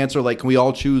repeat an answer? Like, can we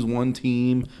all choose one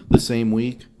team the same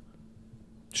week?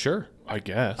 Sure. I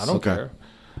guess. I don't Okay. care.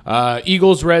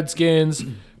 Eagles, Redskins,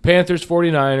 Panthers,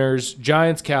 49ers,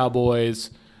 Giants, Cowboys.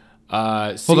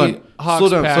 Hold on. Hawks, Slow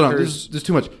down. Packers. There's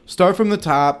too much. Start from the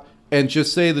top and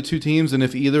just say the two teams. And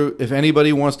if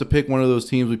anybody wants to pick one of those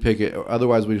teams, we pick it.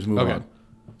 Otherwise, we just move Okay. on.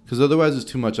 Because otherwise, it's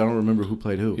too much. I don't remember who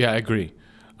played who. Yeah, I agree.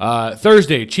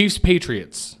 Thursday, Chiefs,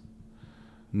 Patriots.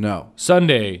 No.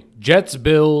 Sunday, Jets,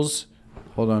 Bills,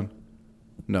 Hold on.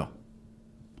 No.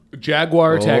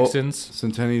 Jaguar, Oh, Texans.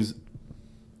 Centennies.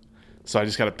 So I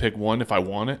just got to pick one if I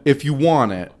want it. If you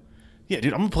want it, Yeah,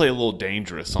 dude, I'm gonna play a little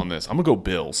dangerous on this. I'm gonna go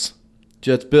Bills.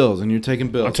 Jets, Bills, and you're taking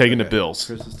Bills. I'm taking the Bills.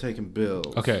 Chris is taking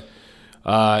Bills. Okay.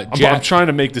 I'm trying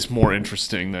to make this more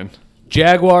interesting. Then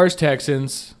Jaguars,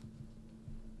 Texans.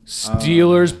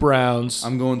 Steelers, Browns.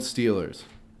 I'm going Steelers.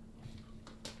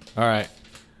 All right.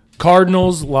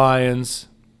 Cardinals, Lions.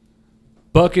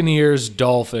 Buccaneers,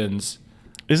 Dolphins.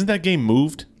 isn't that game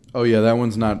moved Oh yeah, that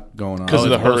one's not going on. because of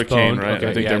the it's hurricane? postponed? Right. Okay,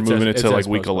 I think yeah, they're it moving says- it it to like says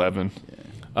week postponed.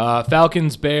 11.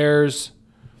 Falcons, Bears.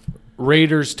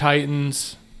 Raiders,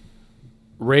 Titans.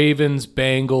 Ravens,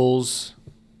 Bengals.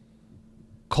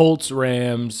 Colts,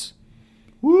 Rams.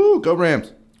 Woo, go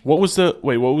Rams. What was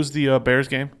the Bears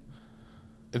game?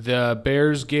 The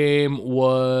Bears game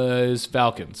was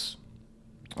Falcons.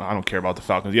 I don't care about the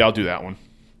Falcons. Yeah, I'll do that one.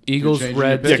 Eagles, changing your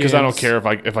Redskins. pick? Yeah, because I don't care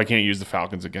if I can't use the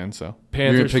Falcons again. So You're gonna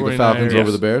Panthers, pick the Falcons 49ers,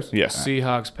 over the Bears. yes,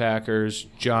 Seahawks, Packers,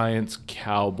 Giants,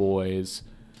 Cowboys,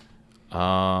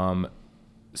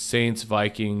 Saints,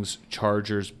 Vikings,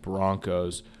 Chargers,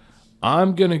 Broncos.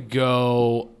 I'm gonna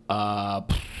go.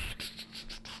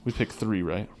 we picked 3,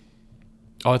 right?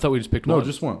 I thought we just picked No, one.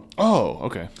 just one. Oh,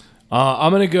 okay.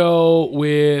 I'm gonna go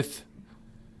with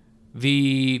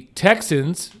the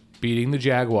Texans beating the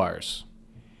Jaguars.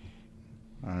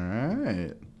 All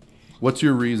right. What's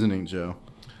your reasoning, Joe?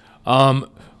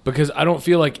 Because I don't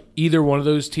feel like either one of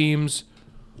those teams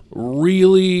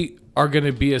really are going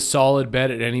to be a solid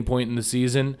bet at any point in the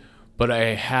season. but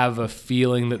I have a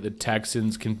feeling that the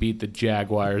Texans can beat the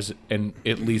Jaguars and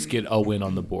at least get a win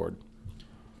on the board.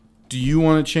 Do you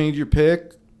want to change your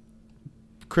pick,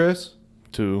 Chris?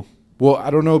 Two. Well, I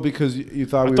don't know because you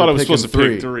thought I we thought were I was picking supposed to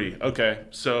pick three. Okay,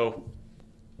 so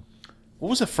what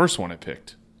was the first one I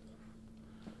picked?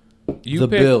 You The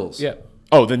Bills. Yeah,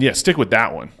 Oh, then yeah, stick with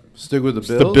that one. Stick with the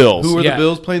Bills. the Bills. Who are Yeah. the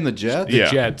Bills playing? The Jets.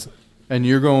 Yeah. Jets. And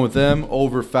you're going with them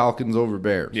over Falcons over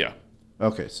Bears. Yeah.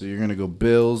 Okay, so you're gonna go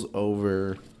Bills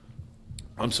over.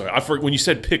 I'm sorry. When you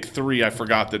said pick three, I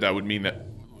forgot that would mean that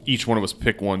each one of us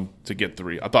pick one to get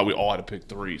three. I thought we all had to pick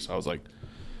three, so I was like,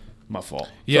 my fault.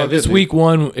 Yeah, all this good, dude. week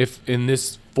one, if in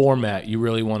this format you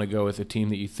really want to go with a team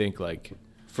that you think like,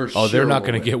 For oh, they're sure not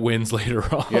will going to win. get wins later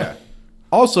on. Yeah.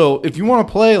 Also, if you want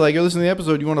to play, like you're listening to the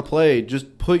episode, you want to play,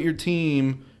 just put your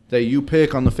team that you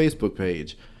pick on the Facebook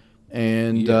page,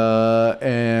 and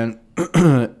and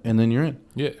then you're in.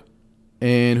 Yeah.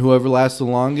 And whoever lasts the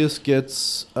longest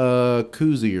gets a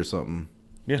koozie or something.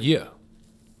 Yeah.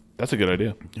 That's a good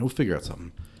idea. We'll figure out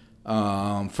something.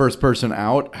 First person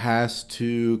out has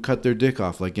to cut their dick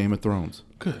off like Game of Thrones.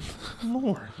 Good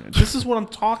Lord. This is what I'm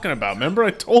talking about. Remember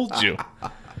I told you.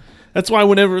 That's why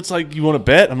whenever it's like, you want to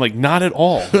bet? I'm like, not at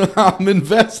all. I'm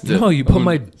invested. No, you put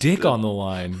my dick on the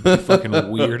line, you fucking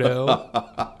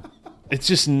weirdo. It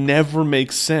just never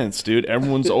makes sense, dude.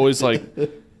 Everyone's always like,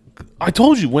 I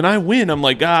told you, when I win, I'm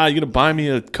like, you're going to buy me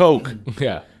a Coke.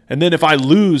 Yeah. And then if I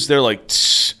lose, they're like,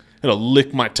 tsh, it'll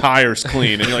lick my tires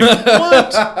clean. And you're like,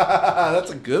 what?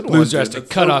 That's a good one. Loser has dude. to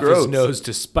That's cut so off gross. his nose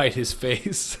to spite his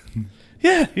face.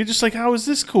 Yeah, you're just like, how is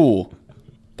this cool?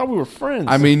 Thought we were friends.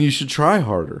 I mean, you should try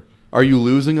harder. Are you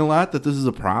losing a lot that this is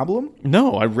a problem?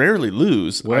 no, I rarely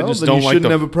lose. Well, I just then don't you like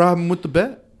shouldn't have a problem with the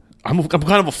bet. I'm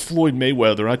kind of a Floyd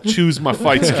Mayweather. I choose my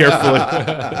fights carefully.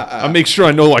 I make sure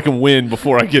I know I can win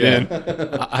before I get in.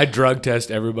 I drug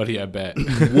test everybody I bet.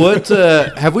 What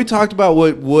have we talked about?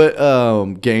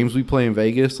 What games we play in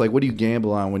Vegas? Like, what do you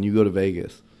gamble on when you go to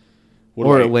Vegas What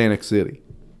or do I- Atlantic City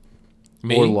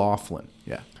Me? or Laughlin?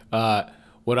 Yeah.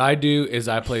 What I do is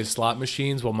I play slot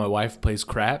machines while my wife plays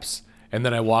craps, and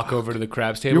then I walk over to the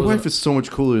craps table. Your wife is so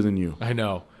much cooler than you. I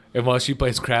know. And while she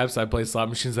plays craps, I play slot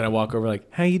machines, and I walk over like,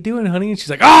 how you doing, honey? And she's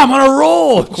like, I'm on a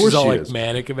roll. Of course she's all she like is.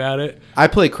 manic about it. I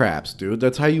play craps, dude.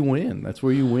 That's how you win. That's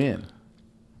where you win.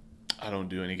 I don't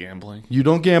do any gambling. You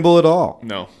don't gamble at all.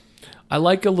 No. I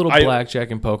like a little I- blackjack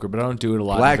and poker, but I don't do it a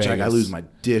lot. in Blackjack, I Vegas. lose my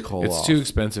dick hole It's off. too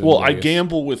expensive. Well, in I Vegas.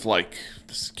 gamble with like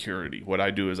the security. What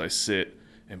I do is I sit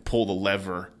and pull the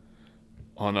lever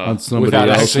on somebody without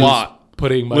else's actually slot.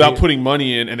 putting money. Without putting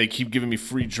money in, and they keep giving me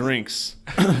free drinks,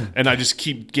 and I just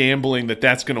keep gambling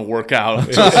that's going to work out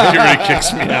until security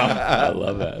kicks me out. I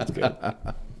love that. That's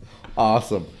good.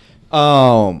 Awesome.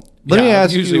 Let me Yeah, I'm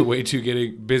ask usually you. way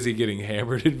too busy getting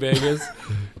hammered in Vegas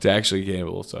to actually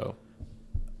gamble. So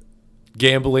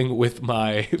gambling with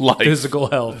my Life. physical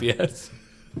health, yes.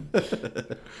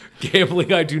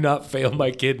 Gambling, I do not fail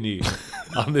my kidney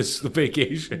on this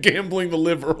vacation. Gambling the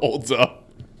liver holds up.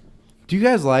 Do you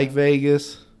guys like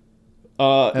Vegas?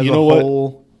 As You a know what?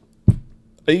 whole?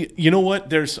 You know what?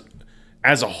 There's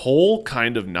as a whole,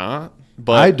 kind of not,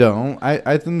 but I don't.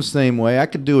 I'm the same way. I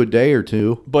could do a day or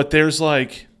two. But there's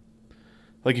like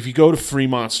if you go to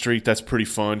Fremont Street, that's pretty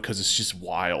fun because it's just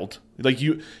wild. Like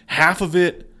half of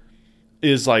it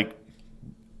is like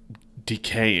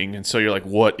decaying, and so you're like,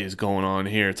 what is going on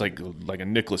here? It's like a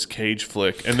Nicolas Cage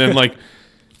flick, and then like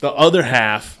the other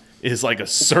half is like a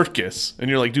circus, and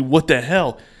you're like, dude, what the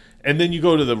hell? And then you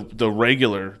go to the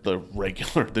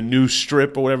new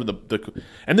strip or whatever,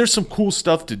 and there's some cool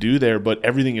stuff to do there, but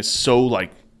everything is so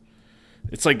like,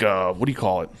 it's like what do you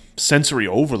call it? Sensory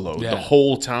overload Yeah. the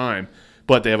whole time.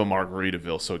 But they have a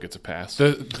Margaritaville, so it gets a pass.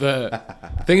 The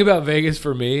thing about Vegas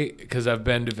for me, because I've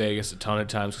been to Vegas a ton of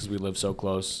times because we live so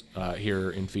close here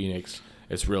in Phoenix,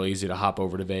 it's real easy to hop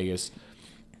over to Vegas.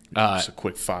 It's a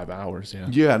quick 5 hours, yeah.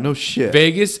 Yeah, no shit.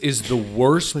 Vegas is the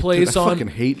worst place I on fucking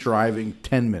hate driving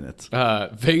 10 minutes.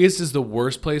 Vegas is the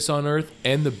worst place on earth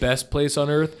and the best place on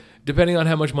earth, depending on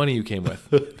how much money you came with.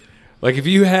 Like if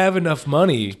you have enough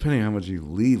money, Depending on how much you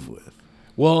leave with.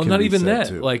 well, Can not be even said that.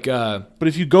 too. Like But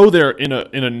if you go there in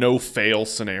a no fail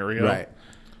scenario, Right.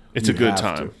 it's You a good have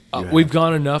time. to. we've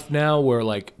gone enough now where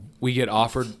like we get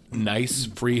offered nice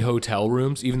free hotel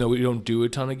rooms, even though we don't do a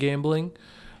ton of gambling.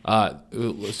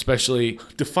 Especially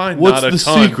Define What's not a the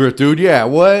ton. secret, dude? Yeah,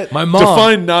 what? my mom.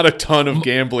 Define not a ton of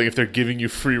gambling if they're giving you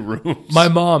free rooms. My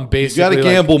mom You basically got to like,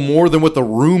 gamble more than what the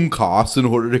room costs in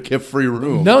order to get free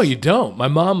rooms. No, you don't. My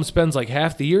mom spends like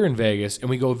half the year in Vegas, and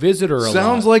we go visit her a lot.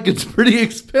 Sounds like it's pretty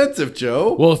expensive,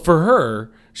 Joe. Well, for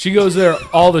her, she goes there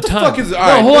all the time. fuck is- no, all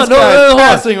right, hold this on. No, guy's hold on.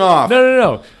 passing off.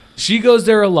 No. She goes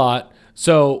there a lot,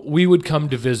 So we would come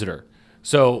to visit her.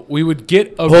 So we would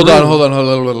get a Hold room.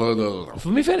 on. Let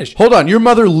me finish. Hold on. Your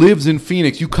mother lives in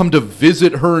Phoenix. You come to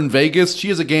visit her in Vegas. She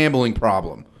has a gambling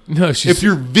problem. No, she's If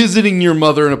you're visiting your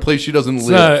mother in a place she doesn't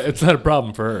live, it's not a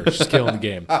problem for her. She's killing the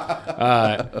game.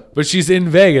 But she's in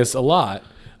Vegas a lot.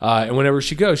 And whenever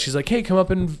she goes, she's like, hey, come up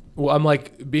I'm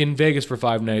like, be in Vegas for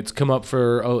 5 nights. Come up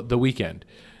for the weekend.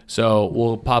 So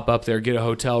we'll pop up there, get a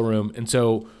hotel room. And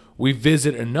so we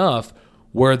visit enough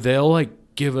where they'll like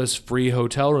give us free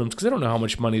hotel rooms because they don't know how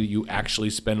much money you actually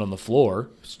spend on the floor.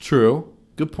 it's true.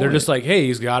 Good point. They're just like, hey,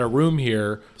 he's got a room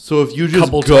here. so if you just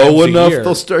couple go times a enough, year.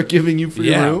 they'll start giving you free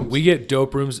Yeah, rooms. we get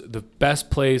dope rooms. The best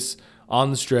place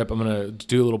on the Strip. I'm gonna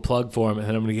do a little plug for them, and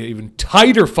then I'm gonna get even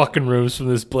tighter fucking rooms from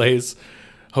this place.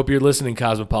 Hope you're listening,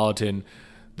 Cosmopolitan.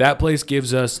 That place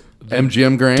gives us the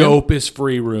MGM Grand. dopest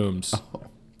free rooms.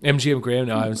 MGM Grand.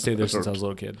 No, I haven't stayed there since I was a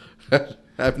little kid.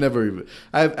 I've never even.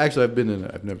 I've been in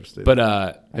it. I've never stayed. But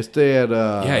I stay at.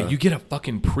 yeah, you get a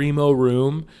fucking primo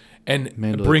room and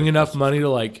Mandalay bring Bay. enough money to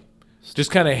like just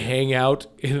kind of hang out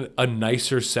in a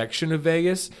nicer section of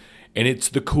Vegas, and it's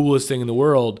the coolest thing in the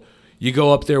world. You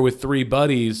go up there with 3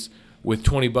 buddies with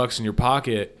 $20 in your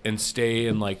pocket and stay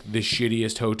in like the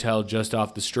shittiest hotel just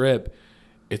off the Strip.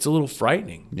 It's a little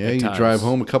frightening. Yeah, at you times. drive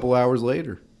home a couple hours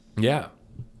later. Yeah,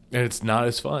 and it's not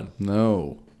as fun.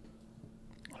 No.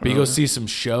 But you go see some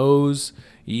shows.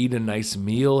 You eat a nice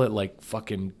meal at like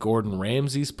fucking Gordon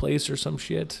Ramsay's place or some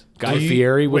shit. Guy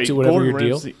Fieri, whatever your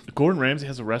deal. Gordon Ramsay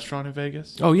has a restaurant in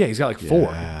Vegas. Oh yeah, he's got like 4.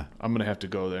 Yeah. I'm gonna have to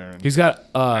go there and He's got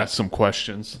ask some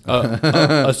questions.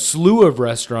 a slew of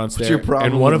restaurants there, your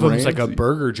problem and one of with them's like a Ramsay?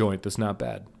 burger joint that's not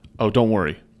bad. Oh, don't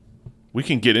worry. We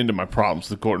can get into my problems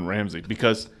with Gordon Ramsay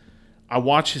because I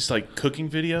watch his like cooking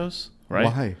videos, right?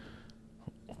 Why?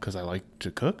 Because I like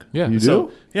to cook. Yeah, You So,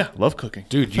 do? yeah, love cooking.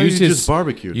 dude, thought use you his just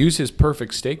barbecued. Use his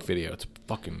perfect steak video. It's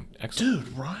fucking excellent.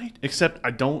 Dude, right? Except I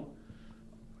don't.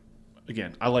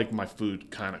 Again, I like my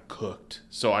food kind of cooked,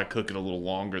 so I cook it a little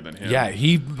longer than him. Yeah,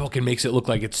 he fucking makes it look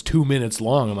like it's 2 minutes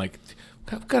long. I'm like,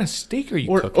 what kind of steak are you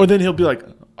cooking? Or then he'll be like,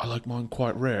 I like mine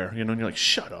quite rare, you know, and you're like,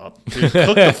 shut up. Dude,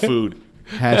 cook the food.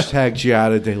 Hashtag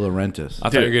Giada de Laurentiis. I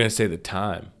thought you were gonna say the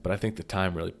time, but I think the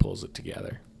time really pulls it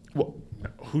together. Well,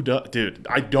 who does? Dude,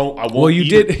 I won't. Well, you eat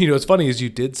did. it. You know, what's funny is you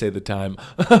did say the time.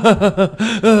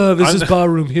 This is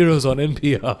Barroom Heroes on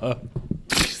NPR.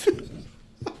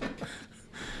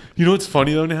 You know what's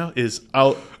funny though now is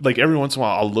I'll like every once in a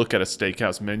while I'll look at a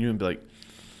steakhouse menu and be like,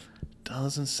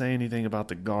 doesn't say anything about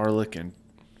the garlic and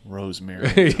rosemary.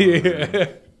 Yeah,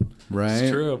 Right?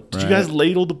 it's true. Did you guys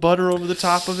ladle the butter over the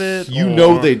top of it? You Or-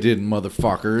 know they didn't,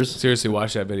 motherfuckers. Seriously,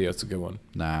 watch that video. It's a good one.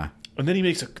 Nah. And then he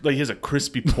makes he has a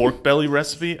crispy pork belly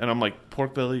recipe, and I'm like,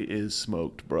 pork belly is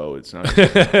smoked, bro. It's not.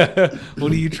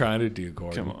 What are you trying to do,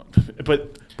 Gordon? Come on.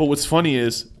 But what's funny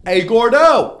is, Hey,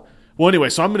 Gordo! well, anyway,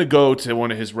 so I'm gonna go to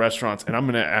one of his restaurants and I'm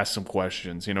gonna ask some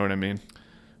questions. You know what I mean?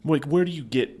 I'm like, where do you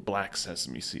get black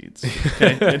sesame seeds?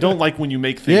 Okay? I don't like when you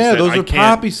make things. Yeah, that those I are can't-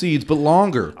 poppy seeds, but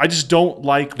longer. I just don't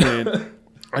like when.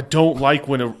 I don't like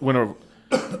when a.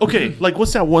 Okay, like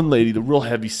what's that one lady, the real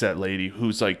heavy set lady,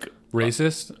 who's like,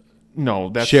 Racist? no,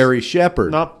 that's Sherry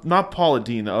Shepherd. not Paula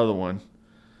Dean, the other one,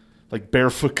 like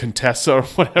Barefoot Contessa or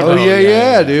whatever. Oh,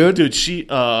 yeah, dude. Dude,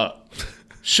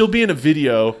 she'll be in a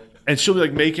video and she'll be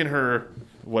like making her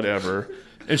whatever,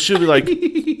 and she'll be like,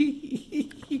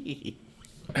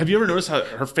 have you ever noticed how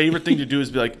her favorite thing to do is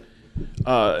be like,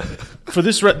 for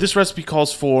this recipe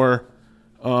calls for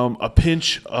a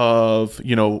pinch of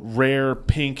rare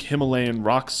pink Himalayan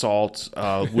rock salt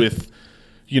with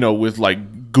with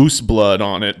like goose blood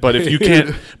on it, but if you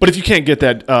can't get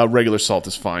that, regular salt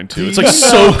is fine too. It's like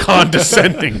so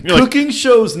condescending. You're like, Cooking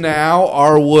shows now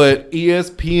are what E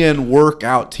ESPN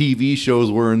workout TV shows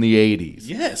were in the 80s.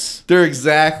 yes. They're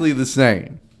exactly the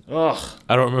same. Ugh.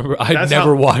 I don't remember. I That's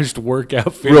never how- watched workout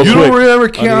You videos. don't remember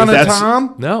Keanu that's-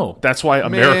 Tom? No. That's why Man,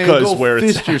 America go is where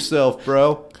it's fist yourself,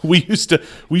 bro. We used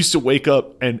to wake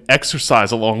up and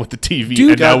exercise along with the TV.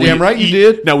 Dude, and now goddamn right you eat,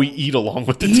 did. Now we eat along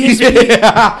with the TV.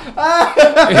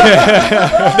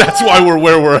 That's why we're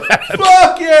where we're at.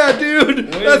 Fuck yeah,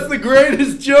 dude. That's the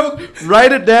greatest joke.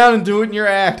 Write it down and do it in your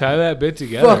act. Tie that bit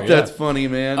together. Fuck, yeah. that's funny,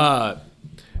 man.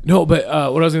 No, but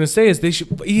what I was going to say is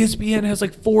ESPN has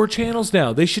like 4 channels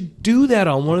now. They should do that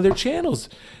on one of their channels.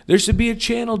 There should be a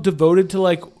channel devoted to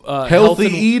like Healthy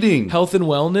eating. health and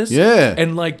wellness. Yeah.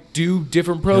 and like do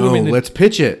different No, programming. let's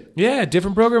pitch it.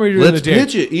 different programming during Let's the day.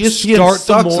 pitch it. ESPN Start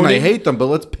sucks the and I morning, hate them, but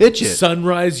let's pitch it.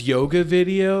 sunrise yoga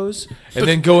videos, and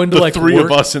then go into The like three work.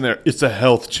 of us in there. It's a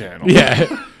health channel.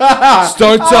 Yeah,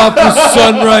 starts off with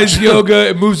sunrise yoga.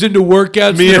 It moves into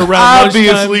workouts. Me then and- around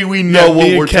Obviously, lunchtime. we know Me what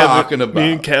and we're Kevin- talking about.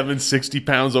 Me and Kevin, 60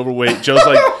 pounds overweight. Joe's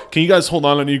like, can you guys hold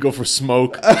on? I need to go for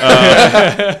smoke.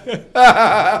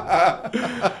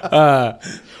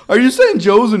 Are you saying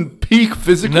Joe's in peak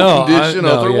physical No, condition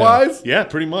no, otherwise? Yeah,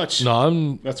 pretty much.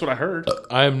 No, That's what I heard.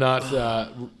 I am not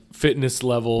fitness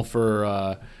level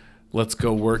for. Let's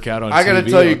go work out on. I gotta TV,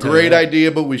 tell you, I'll tell great that.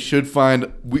 idea, but we should find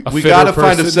we fitter gotta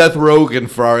find a person? Seth Rogen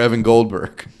for our Evan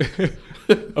Goldberg.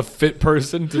 A fit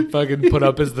person to fucking put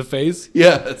up as the face.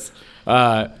 Yes.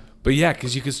 But yeah,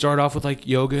 because you could start off with like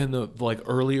yoga in the like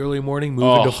early morning,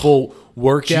 move into full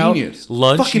workout. Genius.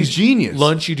 Lunch, Fucking genius.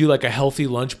 Lunch, you do like a healthy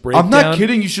lunch breakdown. I'm not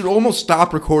kidding. You should almost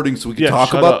stop recording so we can Yeah, talk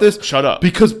shut about up. this. Shut up.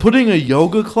 Because putting a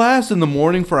yoga class in the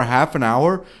morning for a half an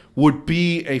hour would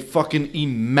be a fucking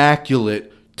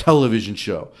immaculate television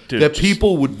show Dude, that just-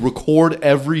 people would record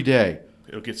every day.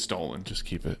 It'll get stolen. Just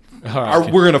keep it. All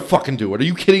right, We're gonna fucking do it. Are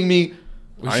you kidding me?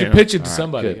 we I should am. pitch it to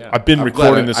somebody. good. Yeah. I've been I'm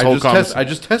recording glad this I whole just test- conversation. I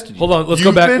just tested you. Hold on, let's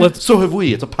You've go back. been- Let's- so have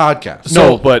we. It's a podcast.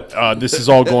 No, but this is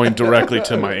all going directly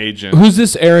to my agent Who's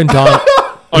this Aaron Donald?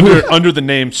 under the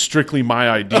name Strictly My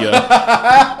Idea.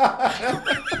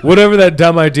 Whatever that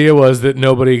dumb idea was that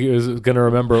nobody is going to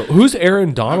remember. Who's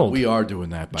Aaron Donald? We are doing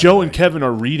that. By Joe the way. and Kevin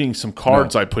are reading some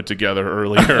cards I put together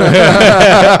earlier.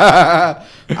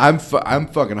 I'm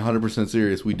fucking 100%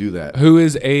 serious. We do that. Who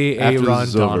is After Aaron this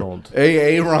is over. Donald?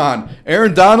 Aaron.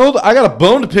 Aaron Donald. I got a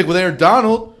bone to pick with Aaron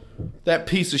Donald. That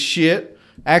piece of shit.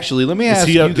 Actually, let me ask Does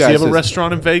he you have, guys. does he have a this.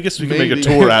 restaurant in Vegas? We can make a Maybe.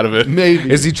 tour out of it.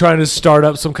 Maybe. Is he trying to start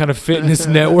up some kind of fitness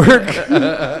network?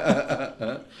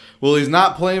 Well, he's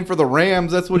not playing for the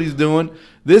Rams. That's what he's doing.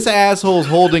 This asshole's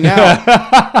holding out.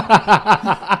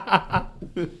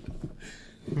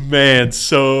 Man,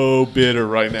 so bitter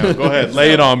right now. Go ahead,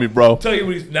 lay it on me, bro. Tell you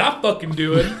what he's not fucking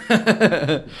doing.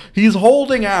 He's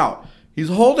holding out. He's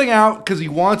holding out because he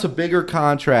wants a bigger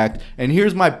contract. And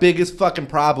here's my biggest fucking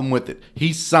problem with it.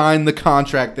 He signed the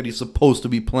contract that he's supposed to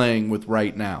be playing with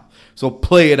right now. So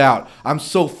play it out. I'm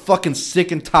so fucking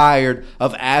sick and tired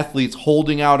of athletes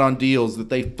holding out on deals that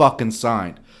they fucking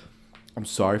signed. I'm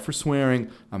sorry for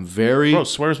swearing. I'm very... Bro,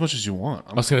 swear as much as you want.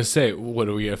 I was going to say, what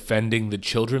are we offending the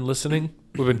children listening?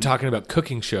 We've been talking about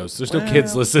cooking shows. There's no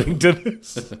kids listening to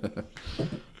this.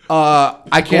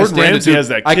 I can't Gordon stand Ramsay it, dude. has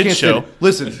that I kid can't stand show. it.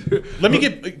 Listen, Let me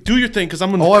do your thing because I'm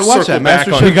gonna Oh, I watched circle that. back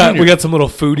Master on. Chef. We got some little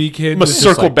foodie kid. I'm gonna that's just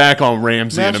circle like- back on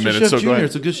Ramsey in a Master minute. Chef So go Junior. ahead.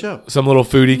 It's a good show. Some little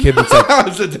foodie kid that's like,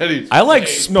 It's a Denny's. I like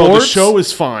sports. No, the show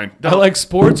is fine. I like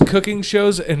sports, cooking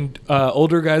shows, and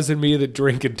older guys than me that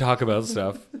drink and talk about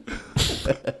stuff.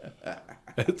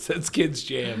 That's kids'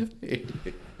 jam.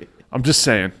 I'm just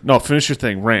saying. No, finish your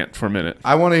thing. Rant for a minute.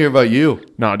 I want to hear about you.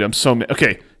 No, dude, I'm so mad.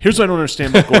 Okay, here's what I don't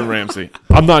understand about Gordon Ramsay.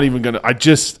 I'm not even gonna.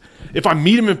 If I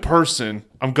meet him in person,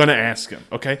 I'm gonna ask him.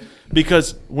 Okay,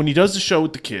 because when he does the show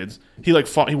with the kids, he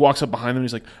walks up behind them. And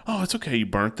he's like, "Oh, it's okay. You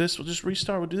burnt this. We'll just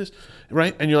restart. We'll do this,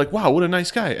 right?" And you're like, "Wow, what a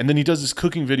nice guy." And then he does his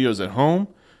cooking videos at home,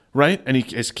 right? And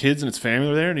his kids and his family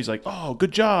are there, and he's like, "Oh,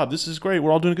 good job. This is great.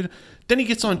 We're all doing good." Then he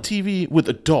gets on TV with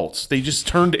adults. They just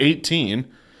turned 18, and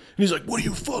he's like, "What are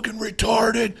you fucking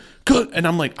retarded?" Good. And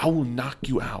I'm like, "I will knock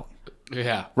you out."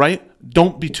 Yeah. Right?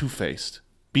 Don't be two-faced.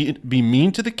 Be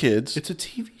mean to the kids, It's a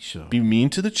TV show. be mean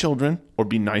to the children, or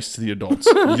be nice to the adults.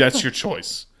 That's your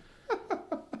choice.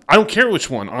 I don't care which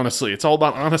one, honestly. It's all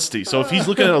about honesty. So if he's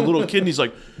looking at a little kid and he's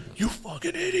like, "You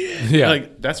fucking idiot," Yeah.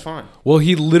 like that's fine. Well,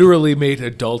 he literally made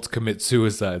adults commit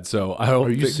suicide. So I don't.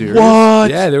 Are you think- serious? What?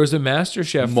 Yeah, there was a Master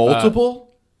Chef.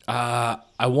 Multiple?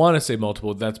 I want to say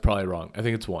multiple. That's probably wrong. I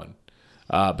think it's one.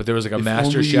 But there was like a If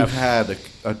Master only Chef. you had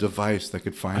a device that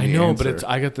could find I the know, answer. but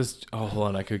I got this. Oh, hold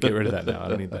on. I could get rid of that now. I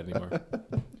don't need that anymore.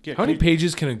 Yeah, How many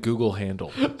pages can a Google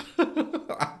handle?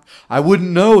 I wouldn't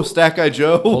know, Stack Eye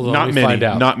Joe. Hold on, Not let me many. find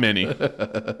out. Not many.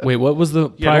 Wait, what was the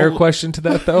Yeah, prior don't- question to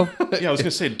that though? Yeah, I was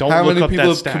gonna say, don't How look many up people that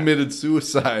have stat. committed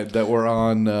suicide that were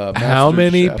on How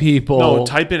many MasterChef? people? No,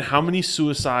 type in how many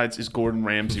suicides is Gordon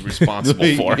Ramsay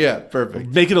responsible for. Yeah, perfect.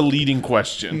 Make it a leading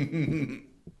question.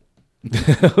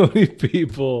 How many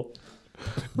people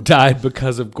died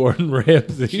because of Gordon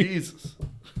Ramsay? Jesus.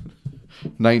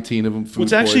 19 of them food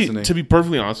Which actually, poisoning. to be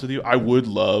perfectly honest with you, I would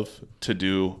love to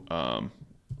do,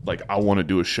 I want to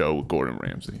do a show with Gordon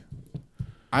Ramsay.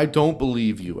 I don't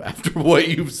believe you after what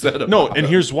you've said about No, and him.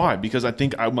 here's why. Because I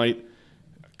think I might,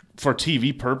 for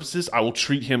TV purposes, I will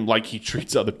treat him like he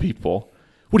treats other people,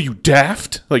 What are you,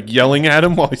 daft? Like yelling at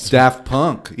him while he's... Daft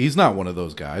Punk. He's not one of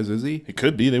those guys, is he? It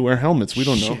could be. They wear helmets. We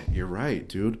don't know. Shit, you're right,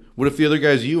 dude. What if the other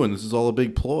guy's you and this is all a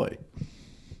big ploy?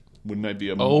 Wouldn't I be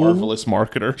a marvelous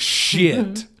marketer?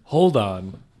 Shit. Hold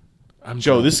on.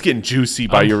 Joe, this is getting juicy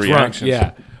by your Drunk, reactions.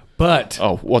 yeah. But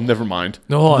Oh, well, never mind.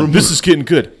 no, hold on. This is getting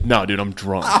good. No, dude, I'm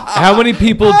drunk. How many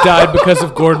people died because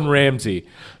of Gordon Ramsay?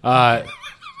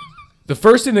 The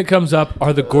first thing that comes up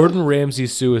are the Gordon Ramsay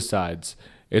suicides.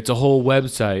 It's a whole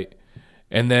website.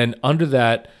 And then under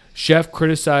that, chef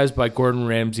criticized by Gordon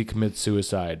Ramsay commits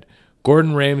suicide.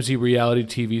 Gordon Ramsay reality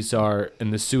TV star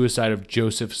and the suicide of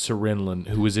Joseph Serinlin,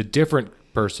 who was a different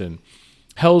person.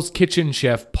 Hell's Kitchen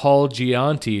chef Paul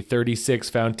Gianti, 36,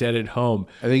 found dead at home.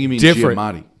 I think you mean Different.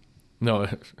 Giamatti. No,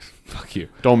 fuck you.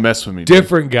 Don't mess with me. Dude.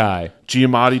 Different guy.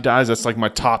 Giamatti dies. That's like my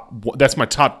top. That's my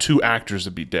top 2 actors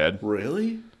to be dead.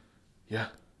 Really? Yeah.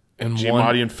 And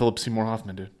Giamatti and Philip Seymour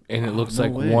Hoffman, dude. And it looks no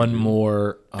like way, one dude.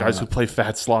 more. Guys who play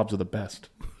fat slobs are the best.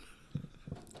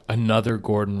 Another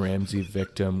Gordon Ramsay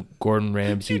victim. Gordon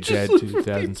Ramsay dead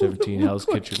 2017 Hell's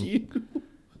Kitchen.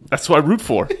 That's what I root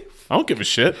for. I don't give a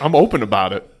shit. I'm open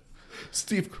about it.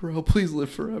 Steve Carell, please live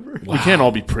forever. We can't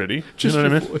all be pretty. Just you know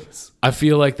your what I mean? voice. I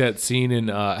feel like that scene in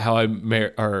So I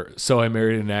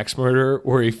Married an Axe Murderer,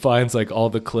 where he finds like all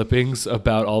the clippings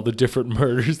about all the different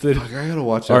murders that I gotta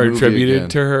watch that are movie attributed again.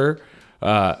 to her.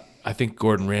 I think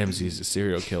Gordon Ramsay is a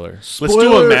serial killer. Let's do a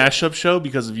Spoiler! mashup show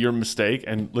because of your mistake,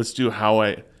 and let's do how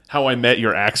I met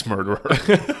your axe murderer.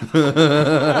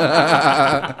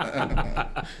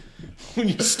 When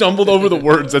you stumbled over the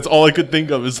words, that's all I could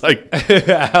think of is like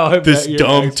How I this Met Your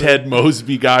dumb Ex- Ted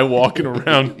Mosby guy walking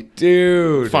around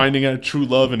dude. finding out true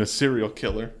love in a serial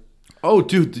killer. Oh,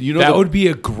 dude, you know That the- would be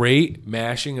a great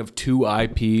mashing of 2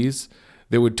 IPs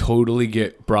that would totally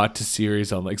get brought to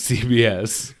series on like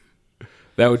CBS.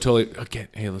 That would totally. Okay,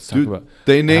 hey, let's talk dude, about.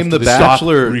 they named after The this-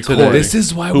 Bachelor Stop today. recording. This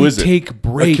is why Who we is it? take A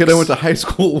breaks. kid I went to high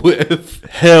school with.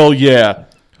 Hell yeah.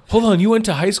 Hold on, you went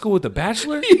to high school with The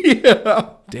Bachelor?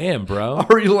 Yeah. Damn, bro.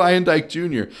 Ari Lyondike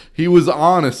Jr. He was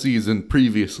on a season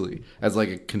previously as like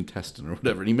a contestant or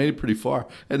whatever, and he made it pretty far.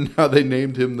 And now they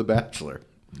named him The Bachelor.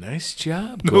 Nice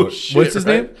job. No Gord. shit, What's his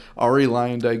right? name? Ari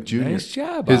Lyondike Jr. Nice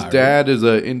job, His Ari. dad is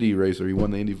an Indy racer. He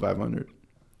won the Indy 500.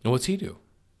 And what's he do?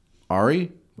 Ari? He's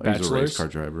a Bachelors? race car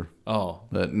driver. Oh,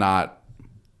 But not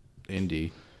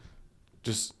Indy.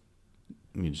 just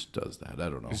He just does that. I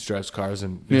don't know. just drives cars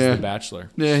and is Yeah. The Bachelor.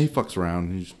 Yeah, he fucks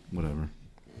around. He's whatever.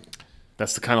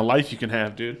 That's the kind of life you can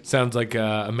have, dude. Sounds like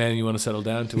a man you want to settle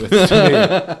down to with.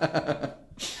 To me.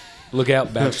 Look out,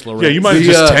 Bachelorette. Yeah, you might have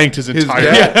The, just tanked his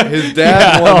entire His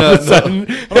dad won all of a no. sudden.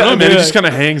 I don't know, man. He just kind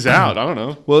of hangs out. I don't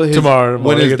know. Well, his, Tomorrow when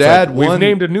morning, his it's dad like, we've won,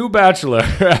 named a new bachelor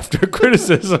after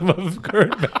criticism of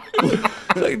current bachelor.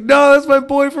 It's like, no, that's my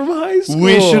boy from high school.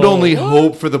 we should only What?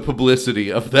 hope for the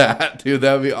publicity of that, dude.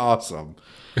 That would be awesome.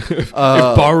 If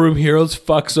Barroom Heroes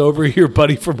fucks over your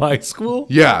buddy from high school,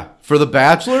 Yeah, for The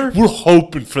Bachelor. We're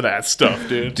hoping for that stuff,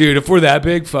 dude. dude. If we're that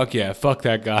big, fuck yeah, fuck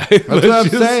that guy. That's what I'm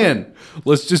saying.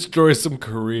 Let's destroy some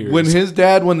careers. When his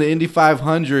dad won the Indy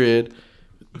 500,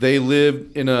 they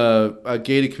lived in a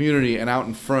gated community, and out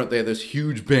in front they had this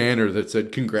huge banner that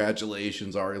said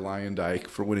 "Congratulations, Ari Lyondike,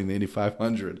 for winning the Indy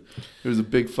 500." It was a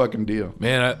big fucking deal.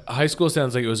 Man, high school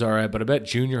sounds like it was all right, but I bet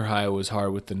junior high was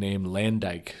hard with the name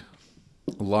Landike.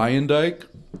 Lyondike?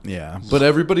 Yeah, but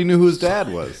everybody knew who his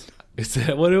dad was. Is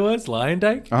that what it was?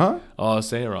 Lyondike? Uh-huh. Oh, I was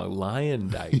saying it wrong.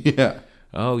 Lyondike. Yeah.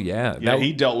 Oh, yeah. Yeah,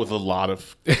 he dealt with a lot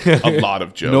of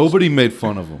jokes. Nobody made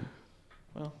fun of him.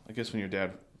 Well, I guess when your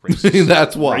dad races,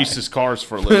 That's why. races cars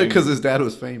for a living, Because his dad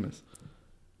was famous.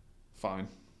 fine.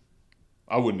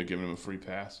 I wouldn't have given him a free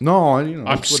pass. No, I'm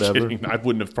it's just whatever. kidding. I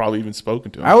wouldn't have probably even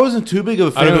spoken to him. I wasn't too big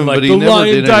of a I'd fan have of been him, like, but the he never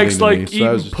did Lyondike's anything to me, like so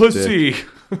I was eating just a dick.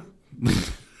 pussy.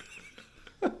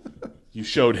 You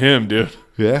showed him, dude.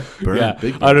 Yeah, burn, Yeah,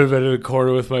 big I'd have been in a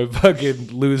corner with my fucking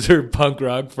loser punk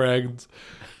rock friends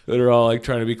that are all like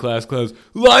trying to be class clowns.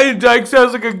 Lyondike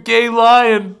sounds like a gay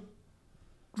lion.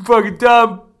 Fucking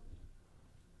dumb.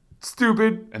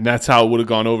 Stupid. And that's how it would have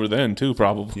gone over then, too,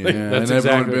 probably. Yeah, and That's everyone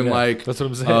exactly- been yeah, like, that's what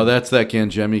I'm saying. "Oh, that's that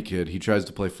Gangemi kid. He tries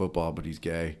to play football, but he's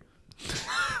gay."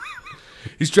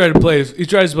 He tries to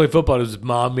play football and his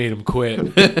mom made him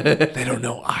quit. They don't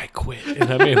know I quit.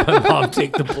 And I made my mom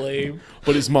take the blame.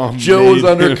 But his mom Joe was made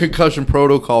under him- concussion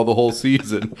protocol the whole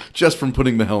season just from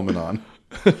putting the helmet on.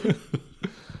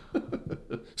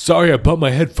 Sorry, I bumped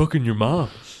my head fucking your mom.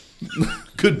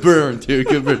 Good burn, dude.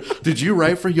 Good burn. Did you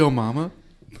write for Yo Mama?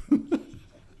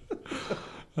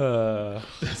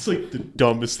 That's like the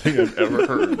dumbest thing I've ever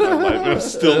heard in my life. And I'm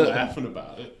still laughing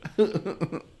about it.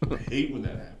 I hate when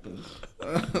that happens.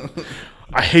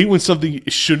 I hate when something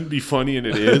shouldn't be funny and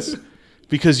it is.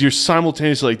 because you're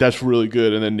simultaneously like, that's really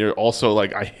good, and then you're also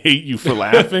like, I hate you for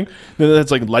laughing. Then that's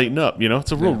like, lighten up, you know?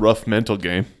 It's a real rough mental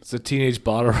game. It's a teenage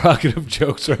bottle rocket of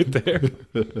jokes right there.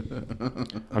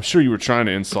 I'm sure you were trying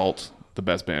to insult the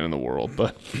best band in the world,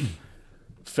 but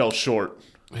fell short.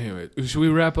 Anyway, should we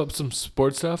wrap up some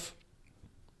sports stuff?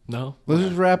 No? Let's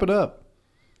just wrap it up.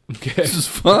 Okay. This is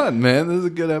fun, man. This is a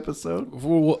good episode.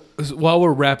 While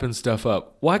we're wrapping stuff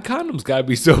up, why condoms gotta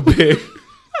be so big?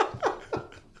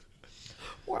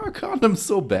 Why are condoms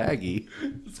so baggy?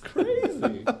 It's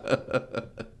crazy.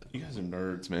 You guys are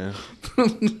nerds, man.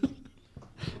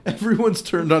 Everyone's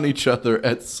turned on each other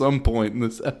at some point in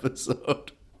this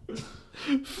episode.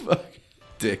 Fuck.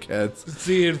 Dickheads.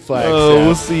 See you in Flagstaff. Oh,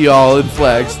 we'll see y'all in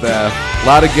Flagstaff. A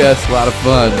lot of guests, a lot of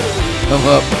fun. Come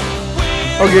up.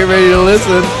 Oh, get ready to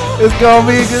listen. It's gonna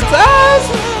be a good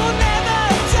time.